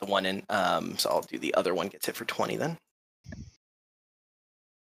already put the 1 in, so I'll do the other one gets hit for 20 then.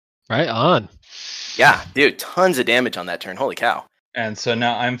 Right on. Yeah, dude, tons of damage on that turn. Holy cow. And so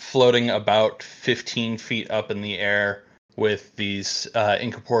now I'm floating about 15 feet up in the air with these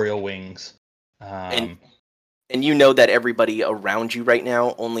incorporeal wings. And you know that everybody around you right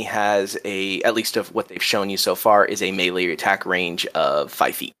now only has at least of what they've shown you so far, is a melee attack range of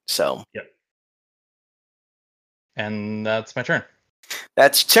 5 feet. So. Yep. And that's my turn.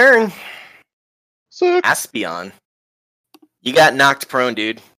 That's turn. Sick. Aspion. You got knocked prone,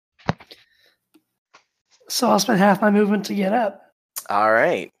 dude. So I'll spend half my movement to get up. All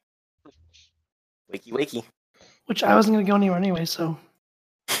right. Wakey, wakey. Which I wasn't going to go anywhere anyway, so.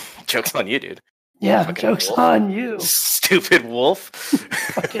 Joke's on you, dude. Yeah, Fucking joke's wolf. on you. Stupid wolf.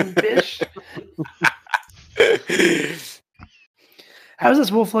 Fucking bitch. How's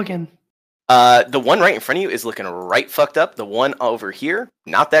this wolf looking? The one right in front of you is looking right fucked up. The one over here,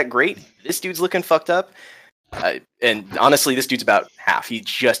 not that great. This dude's looking fucked up. And honestly, this dude's about half. He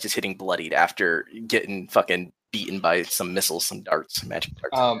just is hitting bloodied after getting fucking beaten by some missiles, some darts, magic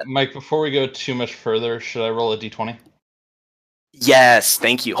darts. Mike, before we go too much further, should I roll a d20? Yes,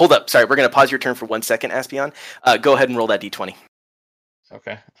 thank you. Hold up. Sorry, we're going to pause your turn for 1 second, Aspion. Go ahead and roll that d20.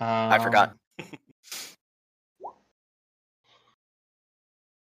 Okay. I forgot.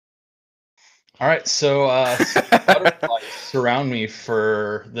 All right, so butterflies surround me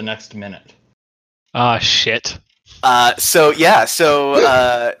for the next minute. Ah, shit. So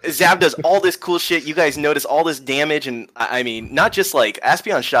Zav does all this cool shit. You guys notice all this damage, and I mean, not just like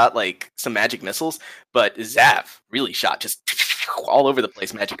Aspion shot like some magic missiles, but Zav really shot just all over the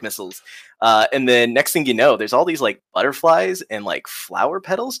place magic missiles. And then next thing you know, there's all these like butterflies and like flower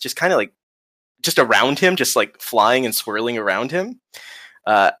petals just kind of like just around him, just like flying and swirling around him.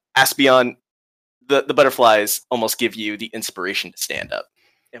 Aspion, the butterflies almost give you the inspiration to stand up,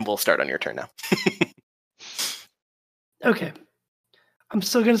 and we'll start on your turn now. Okay. I'm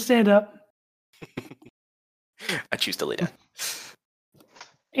still going to stand up. I choose to lay down.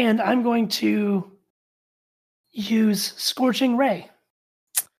 And I'm going to use Scorching Ray.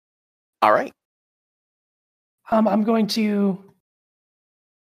 All right. I'm going to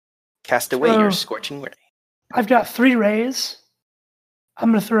Cast away your Scorching Ray. I've got 3 rays.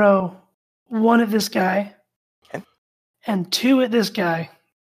 I'm going to throw 1 at this guy. Okay. And 2 at this guy.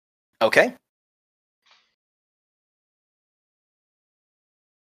 Okay.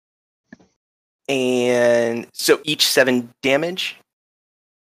 And so each 7 damage?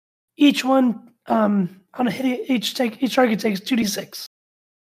 Each one, on a hit, each target takes 2d6.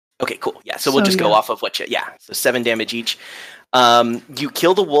 Okay, cool. Yeah, so we'll just go off of what you... Yeah, so 7 damage each. You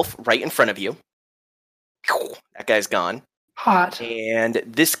kill the wolf right in front of you. That guy's gone. Hot. And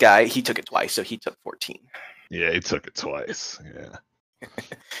this guy, he took it twice, so he took 14. Yeah, he took it twice. Yeah.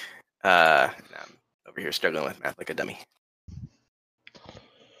 I'm over here struggling with math like a dummy.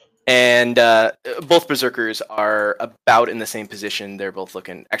 And both berserkers are about in the same position. They're both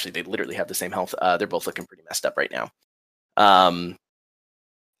looking. Actually, they literally have the same health. They're both looking pretty messed up right now.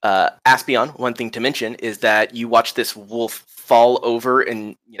 Aspion, one thing to mention is that you watch this wolf fall over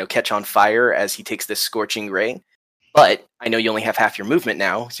and catch on fire as he takes this scorching ray. But I know you only have half your movement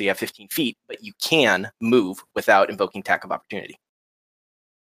now, so you have 15 feet, but you can move without invoking attack of opportunity.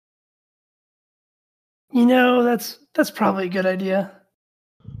 That's probably a good idea.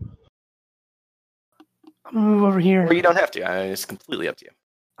 I'm gonna move over here. Or you don't have to. It's completely up to you.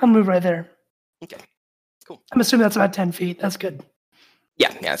 I'll move right there. Okay, cool. I'm assuming that's about 10 feet. That's good.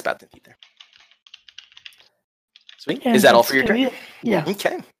 Yeah, it's about 10 feet there. Sweet. Is that all for your turn? Yeah.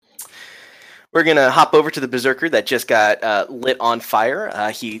 Okay. We're going to hop over to the berserker that just got lit on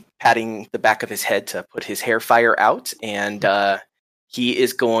fire. He patting the back of his head to put his hair fire out, and he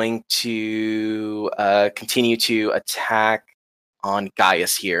is going to continue to attack on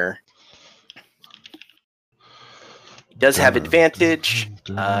Gaius here. He does have advantage.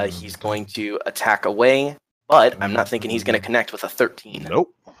 He's going to attack away, but I'm not thinking he's going to connect with a 13.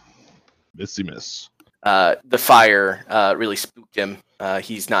 Nope. Missy miss. The fire really spooked him.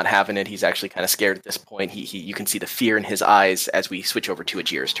 He's not having it. He's actually kind of scared at this point. You can see the fear in his eyes as we switch over to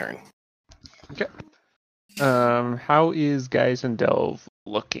Ajir's turn. Okay. How is Gaius and Delve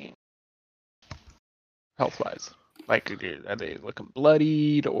looking? Health-wise? Like, are they looking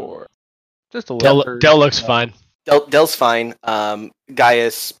bloodied or just a little? Del looks fine. Del's fine.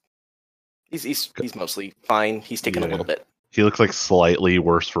 Gaius, he's mostly fine. He's taking a little bit. He looks like slightly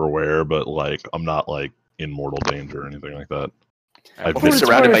worse for wear, but like I'm not like in mortal danger or anything like that. We're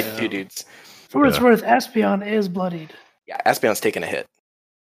surrounded by two dudes. For what it's worth, Aspion is bloodied. Yeah, Aspion's taking a hit.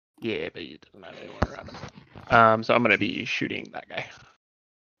 Yeah, but it doesn't have anyone around him. So I'm gonna be shooting that guy.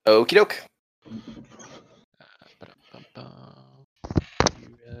 Okie doke.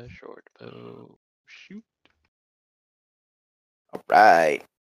 Short bow. Shoot. All right.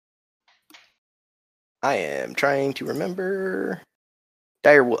 I am trying to remember.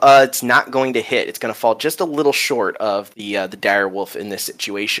 Dire it's not going to hit. It's going to fall just a little short of the dire wolf in this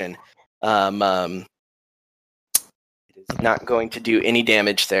situation. It is not going to do any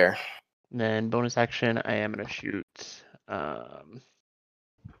damage there. And then bonus action, I am going to shoot a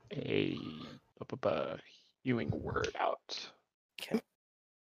healing word out. Okay.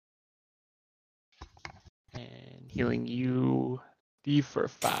 And healing you D for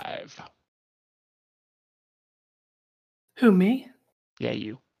 5. Who, me? Yeah,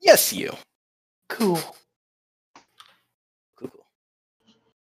 you. Yes, you. Cool. Cool.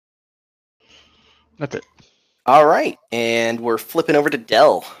 That's it. All right, and we're flipping over to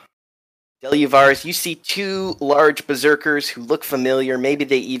Del. Del Uvaris, you see two large berserkers who look familiar. Maybe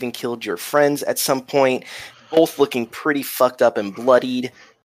they even killed your friends at some point. Both looking pretty fucked up and bloodied.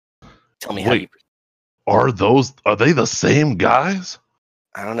 Tell me how you... Are they the same guys?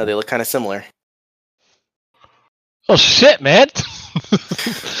 I don't know. They look kind of similar. Oh shit, man!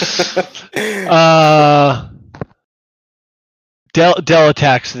 Del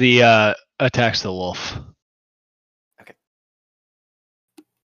attacks the wolf. Okay.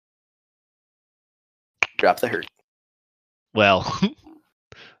 Drop the hurt. Well,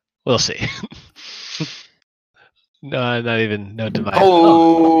 we'll see. No, not even no divine.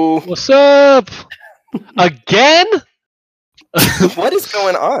 Oh, what's up? Again? What is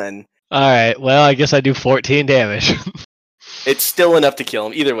going on? All right. Well, I guess I do 14 damage. It's still enough to kill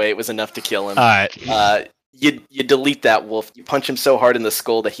him. Either way, it was enough to kill him. All right. You delete that wolf. You punch him so hard in the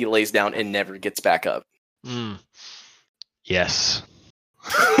skull that he lays down and never gets back up. Yes.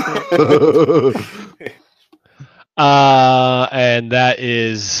 And that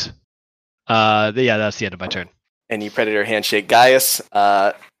is, that's the end of my turn. And you Predator handshake Gaius,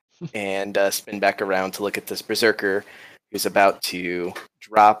 and spin back around to look at this berserker who's about to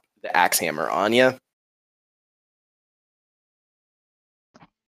drop the axe hammer on you.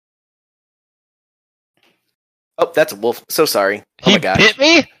 Oh, that's a wolf. So sorry. Oh my gosh. He bit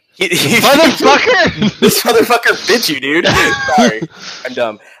me? Motherfucker! This motherfucker bit you, dude. Sorry. I'm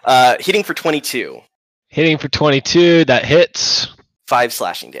dumb. Hitting for 22. Hitting for 22. That hits. 5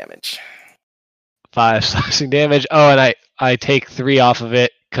 slashing damage. 5 slashing damage. Oh, and I take 3 off of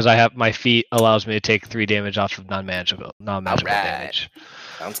it because I have my feet allows me to take 3 damage off of non-magical damage.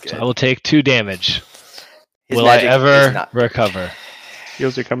 Sounds good. So I will take 2 damage. His will I ever recover?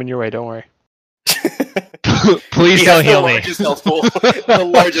 Heals are coming your way. Don't worry. Please don't heal me. The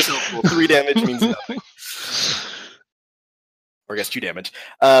largest health pool. 3 damage means nothing. or I guess 2 damage.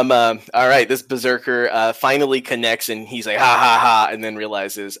 All right, this berserker finally connects, and he's like, ha ha ha, and then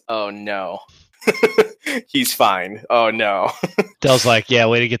realizes, oh no. He's fine. Oh no. Dell's like, yeah,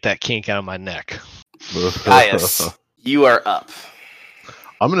 way to get that kink out of my neck. Gaius, you are up.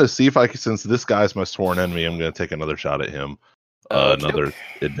 I'm going to see if I can, since this guy's my sworn enemy, I'm going to take another shot at him. Another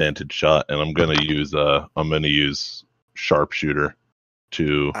advantage shot, and I'm going to use sharpshooter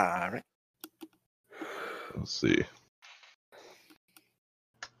to. All right. Let's see.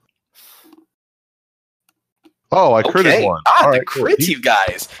 Oh, I critted one. Ah, all the right, crits, cool. you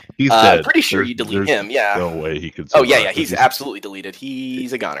guys. He's dead. Pretty sure you delete him. Yeah. No way he could. Oh yeah. He's absolutely deleted.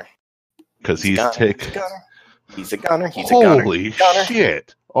 He's a goner. Because He's a goner. Holy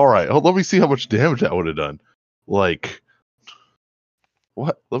shit! All right, let me see how much damage that would have done. Like,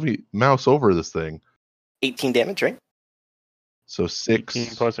 what? Let me mouse over this thing. 18 damage, right? So 6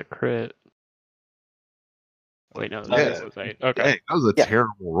 18 plus a crit. Wait, no, that was 8. Okay, Dang, that was a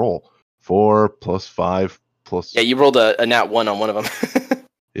terrible roll. 4 plus 5 plus. Yeah, you rolled a nat 1 on one of them.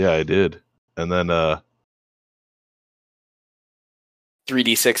 Yeah, I did, and then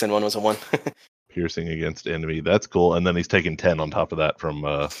 3d6 and one was a 1. piercing against enemy. That's cool. And then he's taking 10 on top of that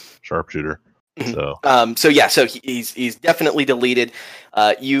from sharpshapper. So he's definitely deleted.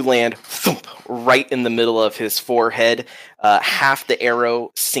 You land thump, right in the middle of his forehead. Half the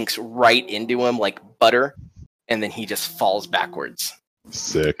arrow sinks right into him like butter, and then he just falls backwards.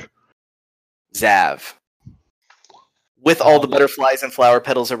 Sick. Zav. With all the butterflies and flower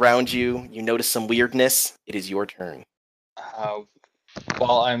petals around you, you notice some weirdness. It is your turn.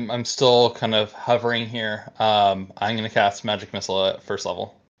 While I'm still kind of hovering here, I'm going to cast Magic Missile at first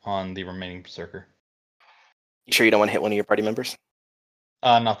level on the remaining Berserker. You sure you don't want to hit one of your party members?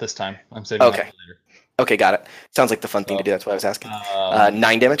 Not this time. I'm saving that for later. Okay, got it. Sounds like the fun thing to do. That's what I was asking.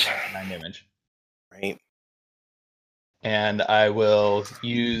 9 damage? 9 damage. Right. And I will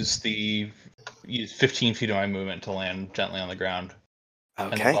use 15 feet of my movement to land gently on the ground.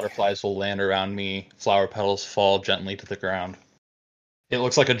 Okay. And the butterflies will land around me. Flower petals fall gently to the ground. It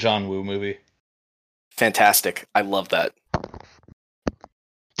looks like a John Woo movie. Fantastic. I love that.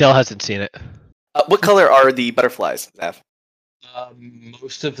 Dell hasn't seen it. What color are the butterflies, Zav?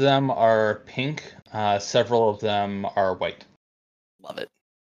 Most of them are pink. Several of them are white. Love it.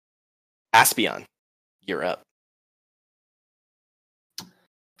 Aspion, you're up.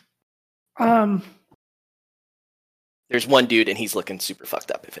 There's one dude, and he's looking super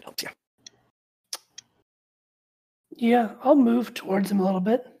fucked up, if it helps you. Yeah, I'll move towards him a little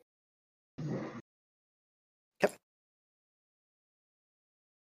bit. Yep.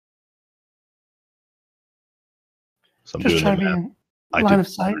 So I'm Just doing trying the to be math. in I line did of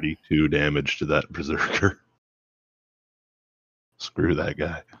sight. 32 damage to that berserker. Screw that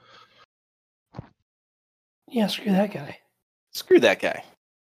guy. Yeah, screw that guy. Screw that guy.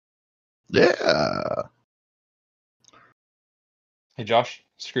 Yeah. Hey, Josh,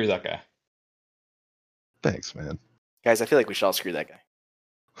 screw that guy. Thanks, man. Guys, I feel like we should all screw that guy.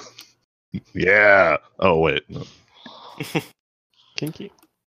 Yeah. Oh wait. No. kinky.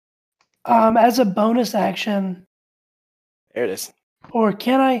 As a bonus action, There it is. or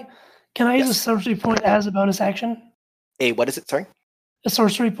can I use a Yes. sorcery point as a bonus action? What is it? Sorry? A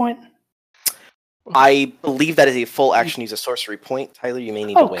sorcery point? I believe that is a full action. Use a sorcery point. Tyler, you may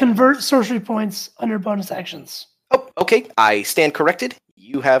need to wait. Convert sorcery points under bonus actions. Oh, okay. I stand corrected.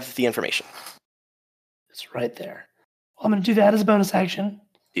 You have the information. It's right there. I'm going to do that as a bonus action.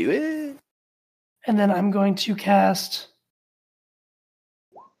 Do it. And then I'm going to cast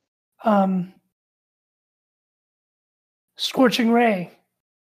Scorching Ray.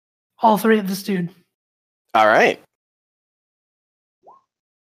 All 3 of this dude. All right.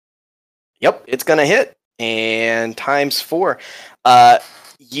 Yep, it's going to hit. And times 4.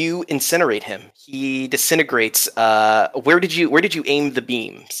 You incinerate him. He disintegrates. Where did you aim the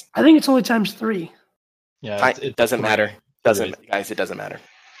beams? I think it's only times 3. Yeah, It doesn't matter. Guys, it doesn't matter.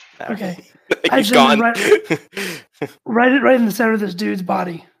 No. Okay. He's gone. Right in the center of this dude's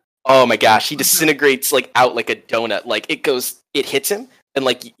body. Oh my gosh, he disintegrates out like a donut. Like it hits him,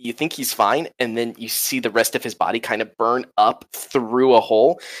 and you think he's fine, and then you see the rest of his body kind of burn up through a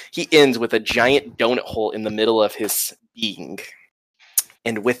hole. He ends with a giant donut hole in the middle of his being.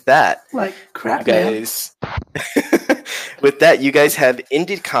 And with that, Like crap, you guys. With that, you guys have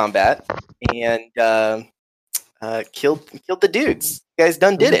ended combat and killed the dudes. You guys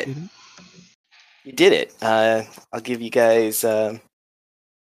done did it. You did it. I'll give you guys a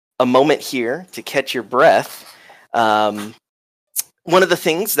moment here to catch your breath. One of the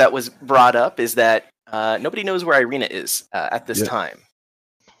things that was brought up is that nobody knows where Irina is at this time.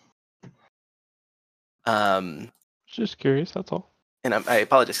 Just curious, that's all. And I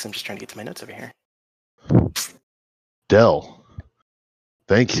apologize because I'm just trying to get to my notes over here. Del,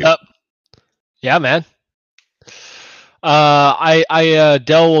 thank you. What's up? Yeah, man.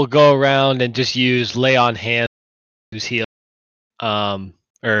 Del will go around and just use lay on hands who's healed,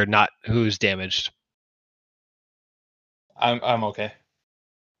 or not who's damaged. I'm okay.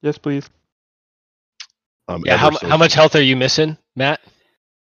 Yes, please. Yeah, how much health are you missing, Matt?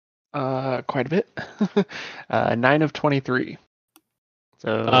 Quite a bit. 9 of 23.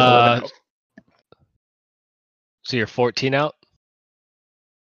 So 11 health. So you're 14 out?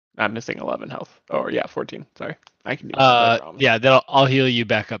 I'm missing 11 health. Oh, yeah, 14. Sorry. I can do yeah, then I'll heal you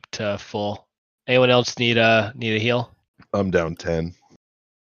back up to full. Anyone else need a heal? I'm down 10.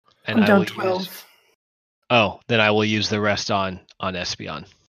 And I'm down 12. Then I will use the rest on Espeon.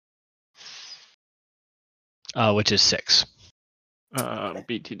 Which is 6.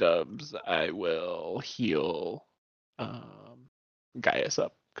 BT dubs, I will heal Gaius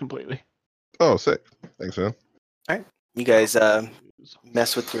up completely. Oh, sick. Thanks, man. All right. You guys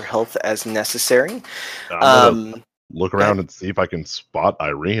mess with your health as necessary. Look around and see if I can spot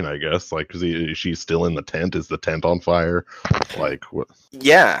Irene, I guess. Like, is she still in the tent? Is the tent on fire? Like, what?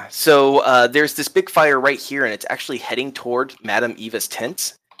 Yeah. So there's this big fire right here, and it's actually heading toward Madame Eva's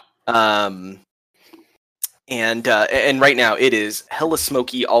tent. And right now it is hella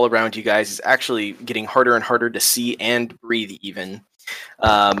smoky all around you guys. It's actually getting harder and harder to see and breathe even.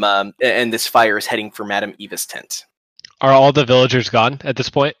 And this fire is heading for Madame Eva's tent. Are all the villagers gone at this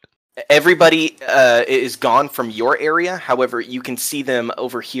point? Everybody is gone from your area. However, you can see them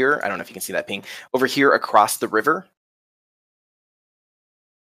over here. I don't know if you can see that ping. Over here across the river.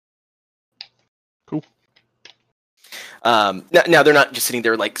 Cool. Now they're not just sitting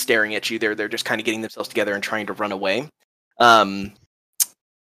there like staring at you. They're just kind of getting themselves together and trying to run away. A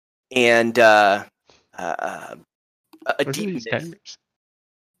deep mist.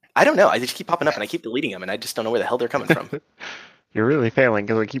 I don't know. I just keep popping up and I keep deleting them, and I just don't know where the hell they're coming from. You're really failing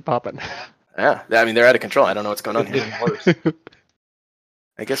because they keep popping. Yeah, I mean they're out of control. I don't know what's going on here.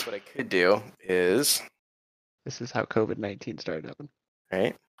 I guess what I could do is. This is how COVID-19 started happening.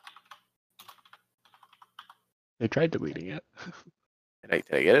 Right. They tried deleting it. Did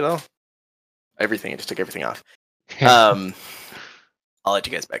I get it all? Everything. I just took everything off. I'll let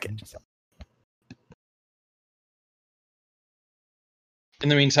you guys back in. In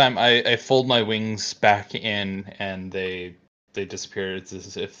the meantime, I fold my wings back in, and they disappear. It's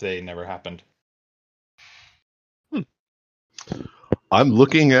as if they never happened. I'm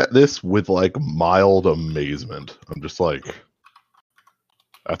looking at this with like mild amazement. I'm just like,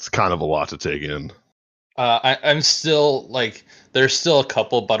 that's kind of a lot to take in. I'm still like, there's still a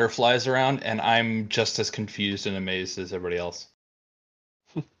couple butterflies around, and I'm just as confused and amazed as everybody else.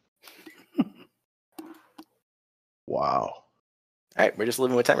 Wow. All right, we're just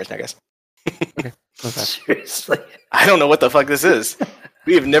living with timers now, guys. Okay. Seriously. I don't know what the fuck this is.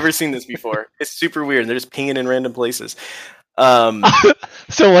 We have never seen this before. It's super weird. They're just pinging in random places.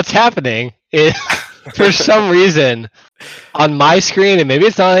 So what's happening is, for some reason, on my screen, and maybe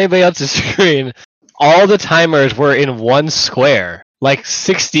it's not on anybody else's screen, all the timers were in one square. Like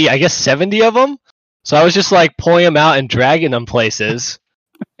 60, I guess 70 of them. So I was just like pulling them out and dragging them places.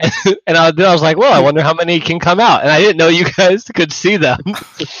 And I was like, well, I wonder how many can come out. And I didn't know you guys could see them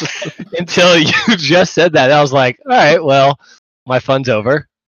until you just said that. And I was like, all right, well, my fun's over.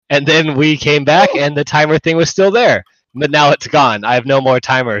 And then we came back and the timer thing was still there. But now it's gone. I have no more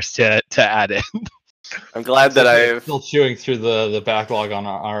timers to add in. I'm glad that I've... still chewing through the backlog on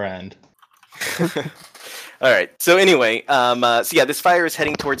our end. All right. So anyway, so yeah, this fire is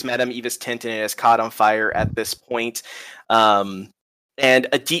heading towards Madame Eva's tent, and it has caught on fire at this point. And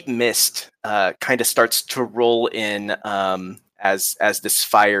a deep mist kind of starts to roll in as this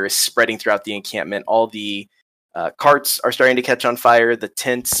fire is spreading throughout the encampment. All the carts are starting to catch on fire. The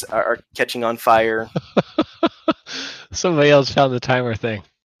tents are catching on fire. Somebody else found the timer thing.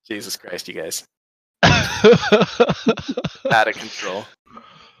 Jesus Christ, you guys. Out of control.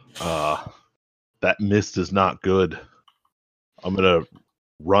 That mist is not good. I'm gonna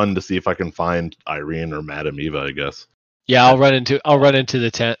run to see if I can find Irene or Madame Eva, I guess. Yeah, I'll run into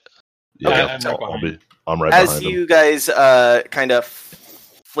the tent. Yeah, Okay, I'm right as behind you them. guys kind of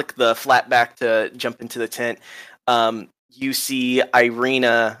flick the flat back to jump into the tent, you see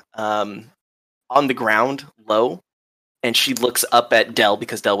Irina on the ground low, and she looks up at Del,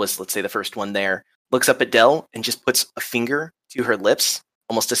 because Del was, let's say, the first one there, looks up at Del and just puts a finger to her lips,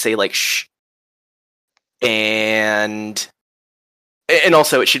 almost to say like shh. And And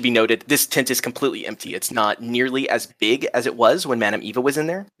also, it should be noted, this tent is completely empty. It's not nearly as big as it was when Madame Eva was in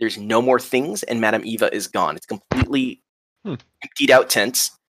there. There's no more things, and Madame Eva is gone. It's completely emptied out tent,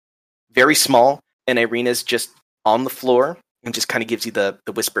 very small, and Irina's just on the floor and just kind of gives you the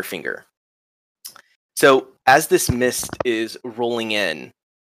whisper finger. So as this mist is rolling in,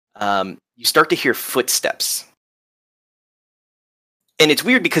 you start to hear footsteps. And it's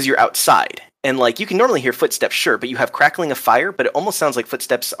weird because you're outside. And like you can normally hear footsteps, sure, but you have crackling of fire, but it almost sounds like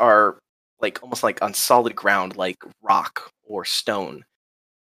footsteps are like almost like on solid ground, like rock or stone.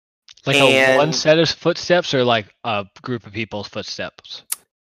 Like a one set of footsteps or like a group of people's footsteps?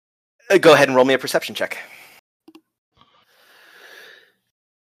 Go ahead and roll me a perception check.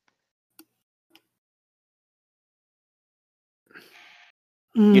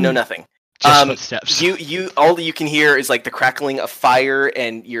 You know nothing. Just footsteps. You all you can hear is like the crackling of fire,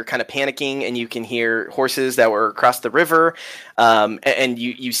 and you're kind of panicking, and you can hear horses that were across the river, and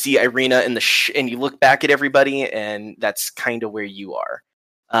you see Irina in the and you look back at everybody, and that's kind of where you are.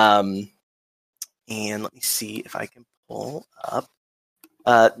 And let me see if I can pull up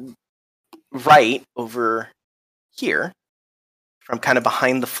right over here, from kind of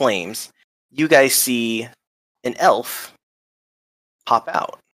behind the flames. You guys see an elf pop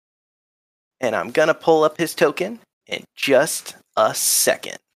out. And I'm going to pull up his token in just a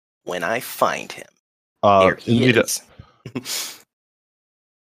second when I find him. There he is.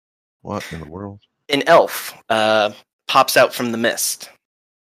 What in the world? An elf pops out from the mist.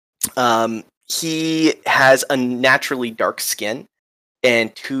 He has unnaturally dark skin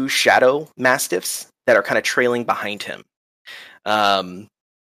and 2 shadow mastiffs that are kind of trailing behind him.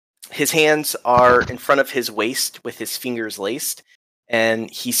 His hands are in front of his waist with his fingers laced,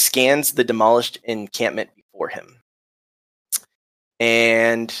 and he scans the demolished encampment before him.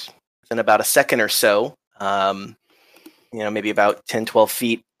 And within about a second or so, maybe about 10, 12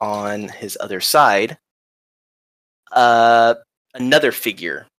 feet on his other side, another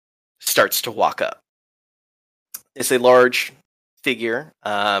figure starts to walk up. It's a large figure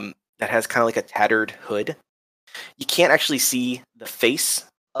that has kind of like a tattered hood. You can't actually see the face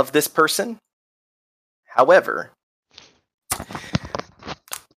of this person. However,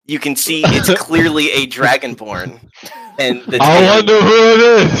 you can see it's clearly a dragonborn. And I wonder who it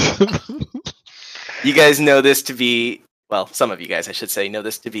is. You guys know this to be, well, some of you guys, I should say, know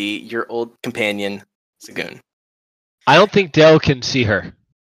this to be your old companion, Sagoon. I don't think Dell can see her.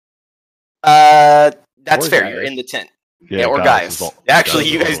 That's or fair. Gaius. You're in the tent. Yeah, or Gaius. Actually,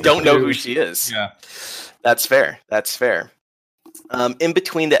 you guys don't know who she is. Yeah. That's fair. That's fair. In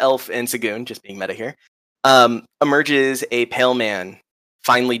between the elf and Sagoon, just being meta here, emerges a pale man,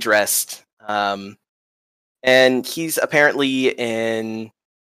 finely dressed, and he's apparently in,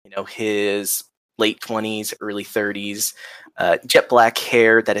 his late 20s, early 30s, jet black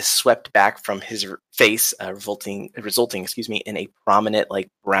hair that is swept back from his face, resulting, in a prominent, like,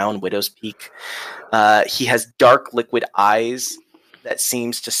 brown widow's peak. He has dark liquid eyes that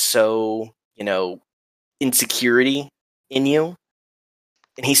seems to sow, insecurity in you.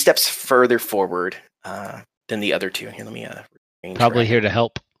 And he steps further forward than the other two. Here, let me Probably here to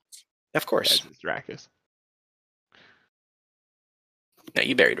help. Of course. That's Dracus. No,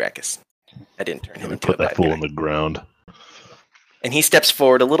 you buried Rakus. I didn't turn him into Put a that bad fool guy. on the ground. And he steps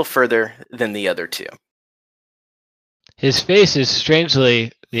forward a little further than the other two. His face is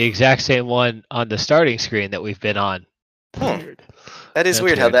strangely the exact same one on the starting screen that we've been on. Weird. That is That's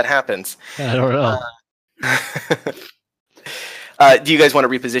weird how that happens. I don't know. Do you guys want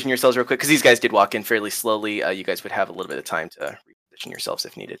to reposition yourselves real quick? Because these guys did walk in fairly slowly. You guys would have a little bit of time to reposition yourselves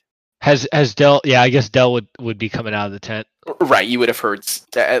if needed. Has Dell? Yeah, I guess Dell would be coming out of the tent. Right, you would have heard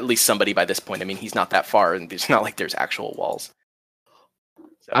at least somebody by this point. I mean, he's not that far, and it's not like there's actual walls.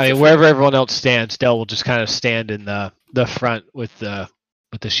 So, I mean, wherever everyone else stands, Dell will just kind of stand in the front with the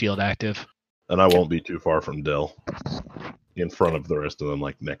shield active. And I won't be too far from Dell. In front of the rest of them,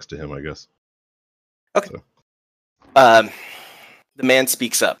 like next to him, I guess. Okay. So. The man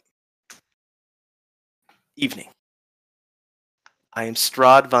speaks up. Evening. I am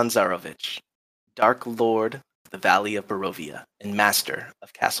Strahd von Zarovich, Dark Lord of the Valley of Barovia and Master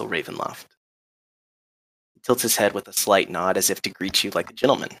of Castle Ravenloft. He tilts his head with a slight nod as if to greet you like a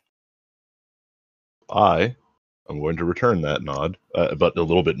gentleman. I am going to return that nod, but a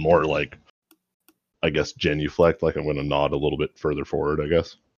little bit more like, I guess, genuflect, like I'm going to nod a little bit further forward, I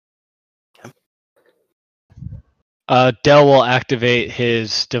guess. Dell will activate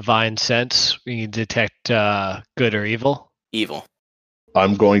his divine sense. We can detect good or evil. Evil.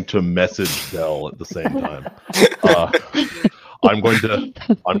 I'm going to message Dell at the same time. I'm going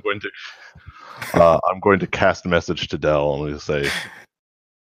to I'm going to cast a message to Dell. I'm going to say,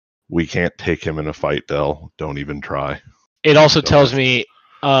 we can't take him in a fight, Dell. Don't even try. It also tells me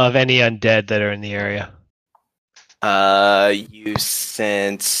of any undead that are in the area. You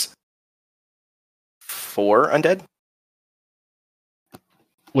sense 4 undead.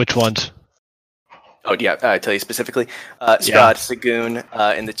 Which ones? Oh, yeah, I tell you specifically. Strahd, Sagoon,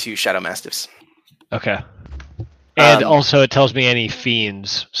 and the 2 Shadow Mastiffs. Okay. And also it tells me any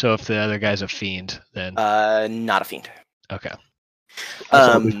fiends, so if the other guy's a fiend, then... Not a fiend. Okay.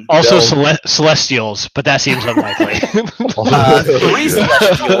 Also Celestials, but that seems unlikely. 3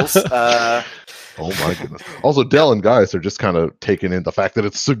 Celestials. Oh my goodness. Also, Dell and Gaius are just kind of taking in the fact that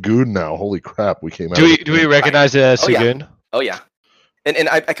it's Sagoon now. Holy crap, we came out. Do we recognize it as Sagoon? Oh, yeah. And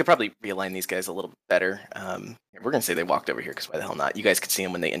I could probably realign these guys a little better. We're going to say they walked over here, because why the hell not? You guys could see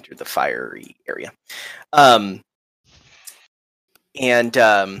them when they entered the fiery area.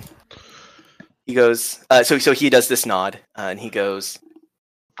 He goes, so he does this nod, and he goes,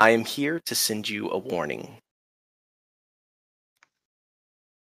 I am here to send you a warning.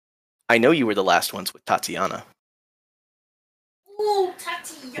 I know you were the last ones with Tatiana. Ooh,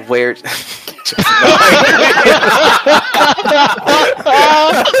 Tatiana. Where... Okay,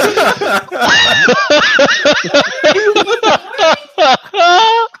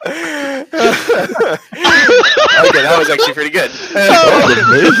 that was actually pretty good. That was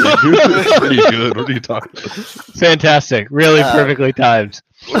amazing, dude. That's pretty good. What are you talking about? Fantastic. Really perfectly timed.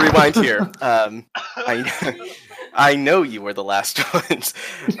 Rewind here. I know you were the last ones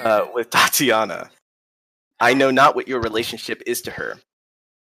with Tatiana. I know not what your relationship is to her.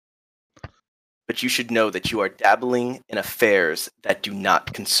 But you should know that you are dabbling in affairs that do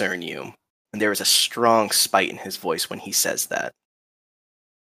not concern you. And there is a strong spite in his voice when he says that.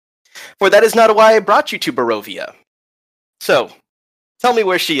 For that is not why I brought you to Barovia. So, tell me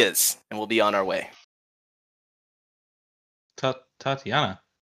where she is, and we'll be on our way. Tatiana,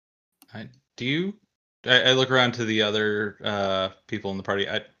 I look around to the other people in the party.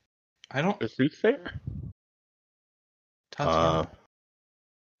 I don't. The soothsayer? Tatiana.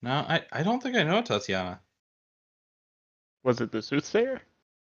 No, I don't think I know Tatiana. Was it the soothsayer?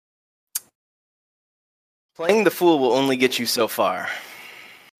 Playing the fool will only get you so far.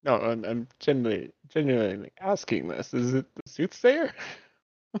 No, I'm genuinely asking this. Is it the soothsayer?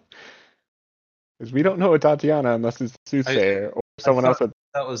 Because we don't know a Tatiana unless it's the soothsayer or someone else.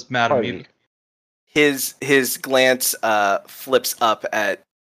 That was Madam Eve. His glance flips up at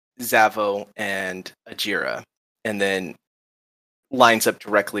Zavo and Ajira, and then lines up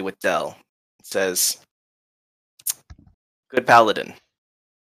directly with Dell. It says, "Good paladin,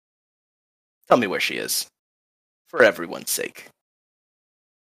 tell me where she is, for everyone's sake."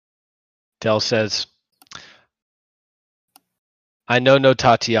 Dell says, I know no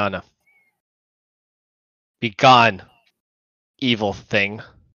Tatiana. Be gone, evil thing.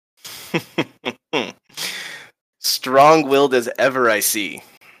 Strong-willed as ever, I see.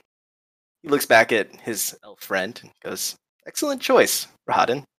 He looks back at his elf friend and goes, "Excellent choice,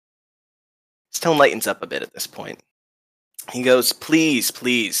 Rahadin." His tone lightens up a bit at this point. He goes, please,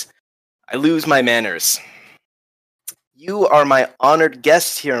 I lose my manners. You are my honored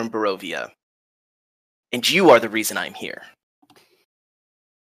guest here in Barovia, and you are the reason I'm here.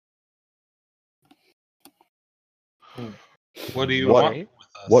 What do you want with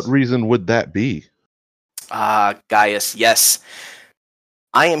us? What reason would that be? Gaius, yes.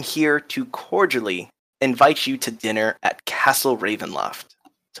 I am here to cordially invite you to dinner at Castle Ravenloft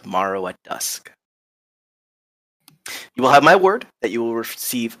tomorrow at dusk. You will have my word that you will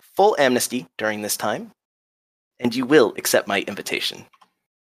receive full amnesty during this time, and you will accept my invitation.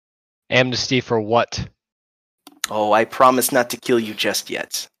 Amnesty for what? Oh, I promise not to kill you just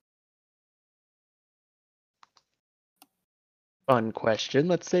yet. Fun question.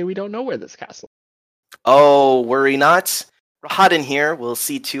 Let's say we don't know where this castle is. Oh, worry not. Rahadin here will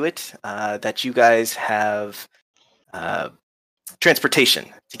see to it that you guys have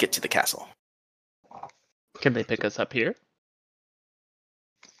transportation to get to the castle. Can they pick us up here?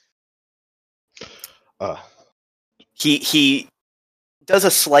 He does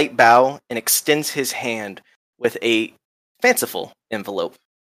a slight bow and extends his hand with a fanciful envelope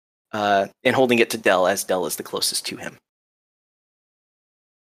and holding it to Dell, as Dell is the closest to him.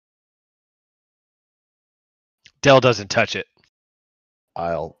 Dell doesn't touch it.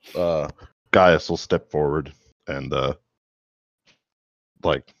 Gaius will step forward and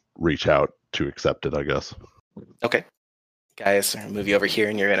reach out to accept it, I guess. Okay. Gaius, I'm gonna move you over here,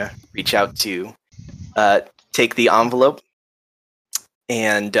 and you're gonna reach out to take the envelope,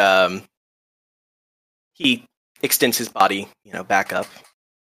 and he extends his body, back up.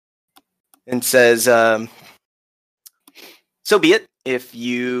 and says, so be it. If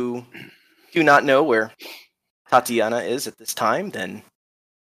you do not know where Tatiana is at this time, then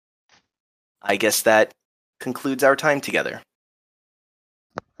I guess that concludes our time together.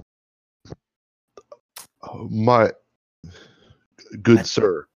 My good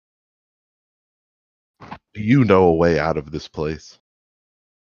sir, do you know a way out of this place?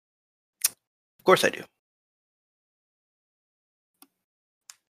 Of course I do.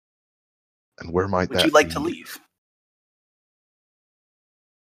 And where might that Would you like be? to leave?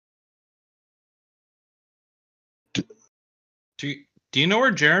 Do you know where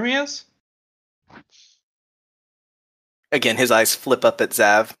Jeremy is? Again, his eyes flip up at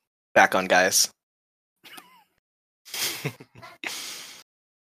Zav. Back on, guys.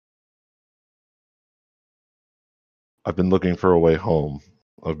 I've been looking for a way home.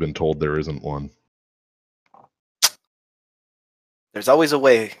 I've been told there isn't one. There's always a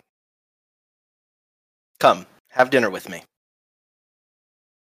way. Come, have dinner with me.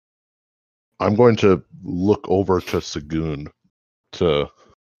 I'm going to look over to Sagoon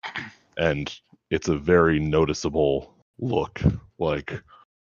and it's a very noticeable look. Like,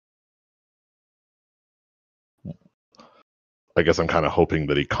 I guess I'm kind of hoping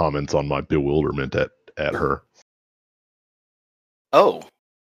that he comments on my bewilderment at her. Oh,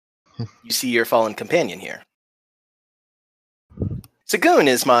 you see your fallen companion here. Sagoon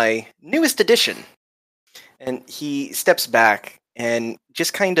is my newest addition. And he steps back and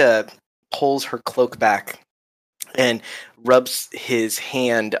just kind of pulls her cloak back and rubs his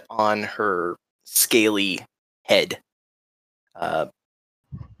hand on her scaly head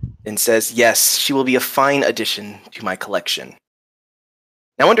and says, yes, she will be a fine addition to my collection.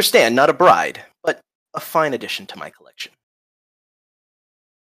 Now understand, not a bride, but a fine addition to my collection.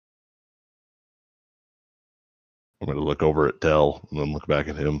 I'm going to look over at Dell and then look back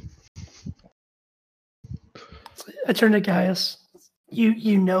at him. I turn to Gaius.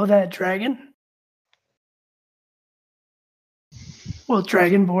 You know that dragon? Well,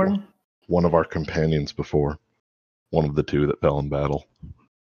 Dragonborn. One of our companions before. One of the two that fell in battle.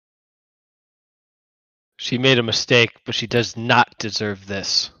 She made a mistake, but she does not deserve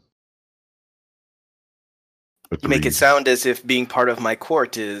this. Agreed. You make it sound as if being part of my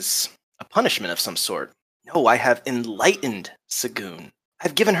court is a punishment of some sort. No, I have enlightened Sagoon.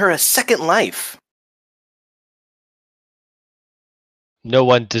 I've given her a second life. No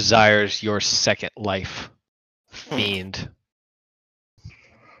one desires your second life, fiend.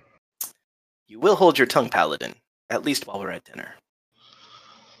 You will hold your tongue, Paladin, at least while we're at dinner.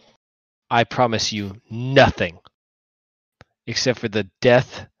 I promise you nothing, except for the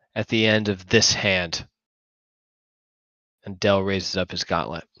death at the end of this hand. And Dell raises up his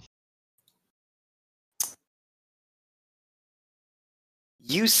gauntlet.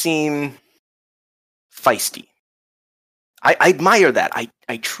 You seem feisty. I admire that.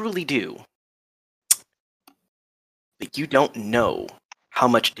 I truly do. But you don't know how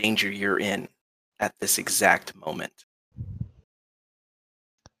much danger you're in at this exact moment.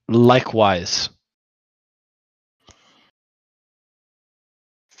 Likewise.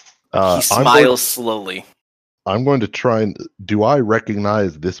 He smiles slowly. I'm going to try and... Do I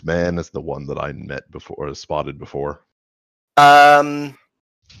recognize this man as the one that I met before, or spotted before? Go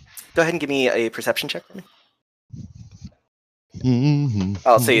ahead and give me a perception check for me. Mm-hmm.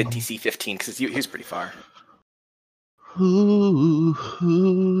 I'll say a DC 15 because he's pretty far.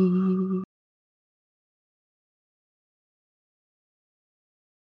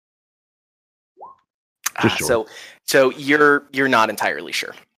 Sure. So you're not entirely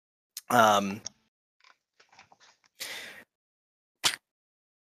sure. But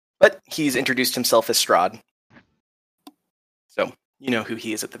he's introduced himself as Strahd. So you know who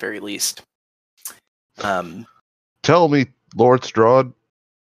he is at the very least. Tell me, Lord Strahd.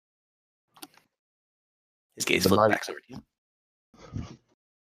 His gaze flips back over to you.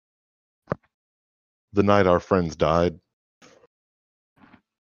 The night our friends died,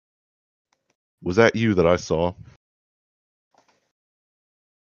 was that you that I saw?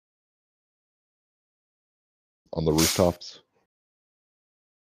 On the rooftops?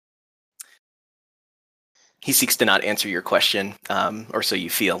 He seeks to not answer your question, or so you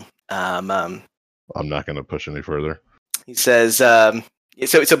feel. I'm not going to push any further. He says,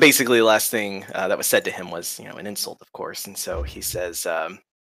 so basically the last thing that was said to him was, an insult, of course. And so he says,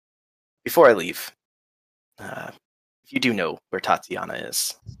 before I leave, if you do know where Tatiana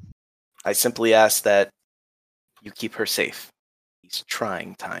is, I simply ask that you keep her safe these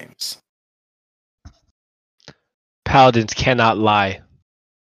trying times. Paladins cannot lie.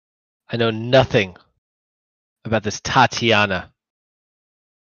 I know nothing about this Tatiana.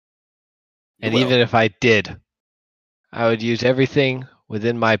 And even if I did, I would use everything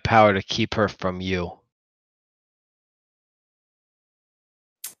within my power to keep her from you.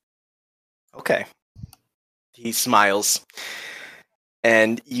 Okay. He smiles.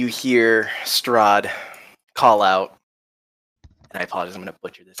 And you hear Strahd call out, and I apologize, I'm going to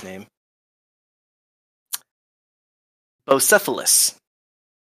butcher this name. Bocephalus.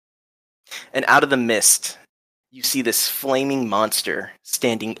 And out of the mist, you see this flaming monster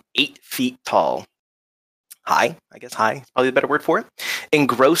standing 8 feet tall. High, I guess high is probably the better word for it.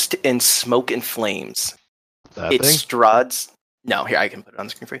 Engrossed in smoke and flames. It's Strahd's... No, here, I can put it on the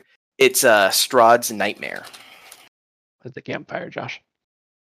screen for you. It's Strahd's nightmare. At the campfire, Josh.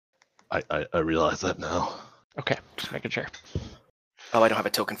 I realize that now. Okay, just making sure. Oh, I don't have a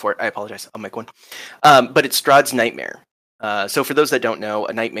token for it. I apologize. I'll make one. But it's Strahd's nightmare. So for those that don't know,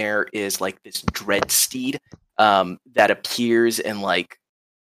 a nightmare is like this dread steed that appears in like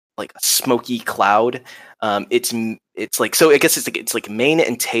a smoky cloud. It's like, so I guess it's like mane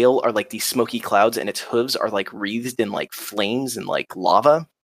and tail are like these smoky clouds, and its hooves are like wreathed in like flames and like lava.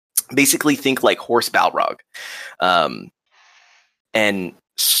 Basically, think like horse Balrog. And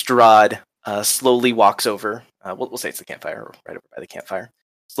Strahd slowly walks over. We'll say it's the campfire, or right over by the campfire.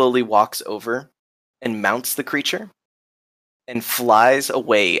 Slowly walks over and mounts the creature and flies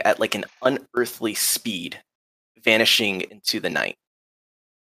away at like an unearthly speed, vanishing into the night.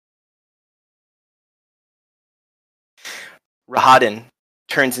 Rahadin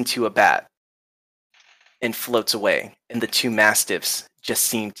turns into a bat and floats away, and the 2 mastiffs just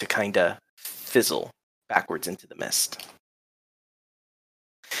seem to kind of fizzle backwards into the mist.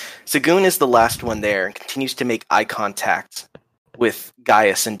 Sagoon is the last one there and continues to make eye contact with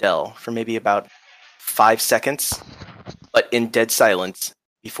Gaius and Del for maybe about 5 seconds, but in dead silence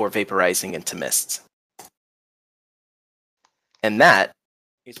before vaporizing into mist. And that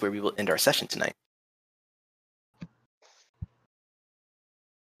is where we will end our session tonight.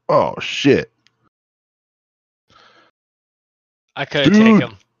 Oh, shit. I could have taken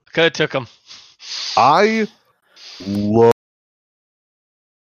him. I could have took him. I love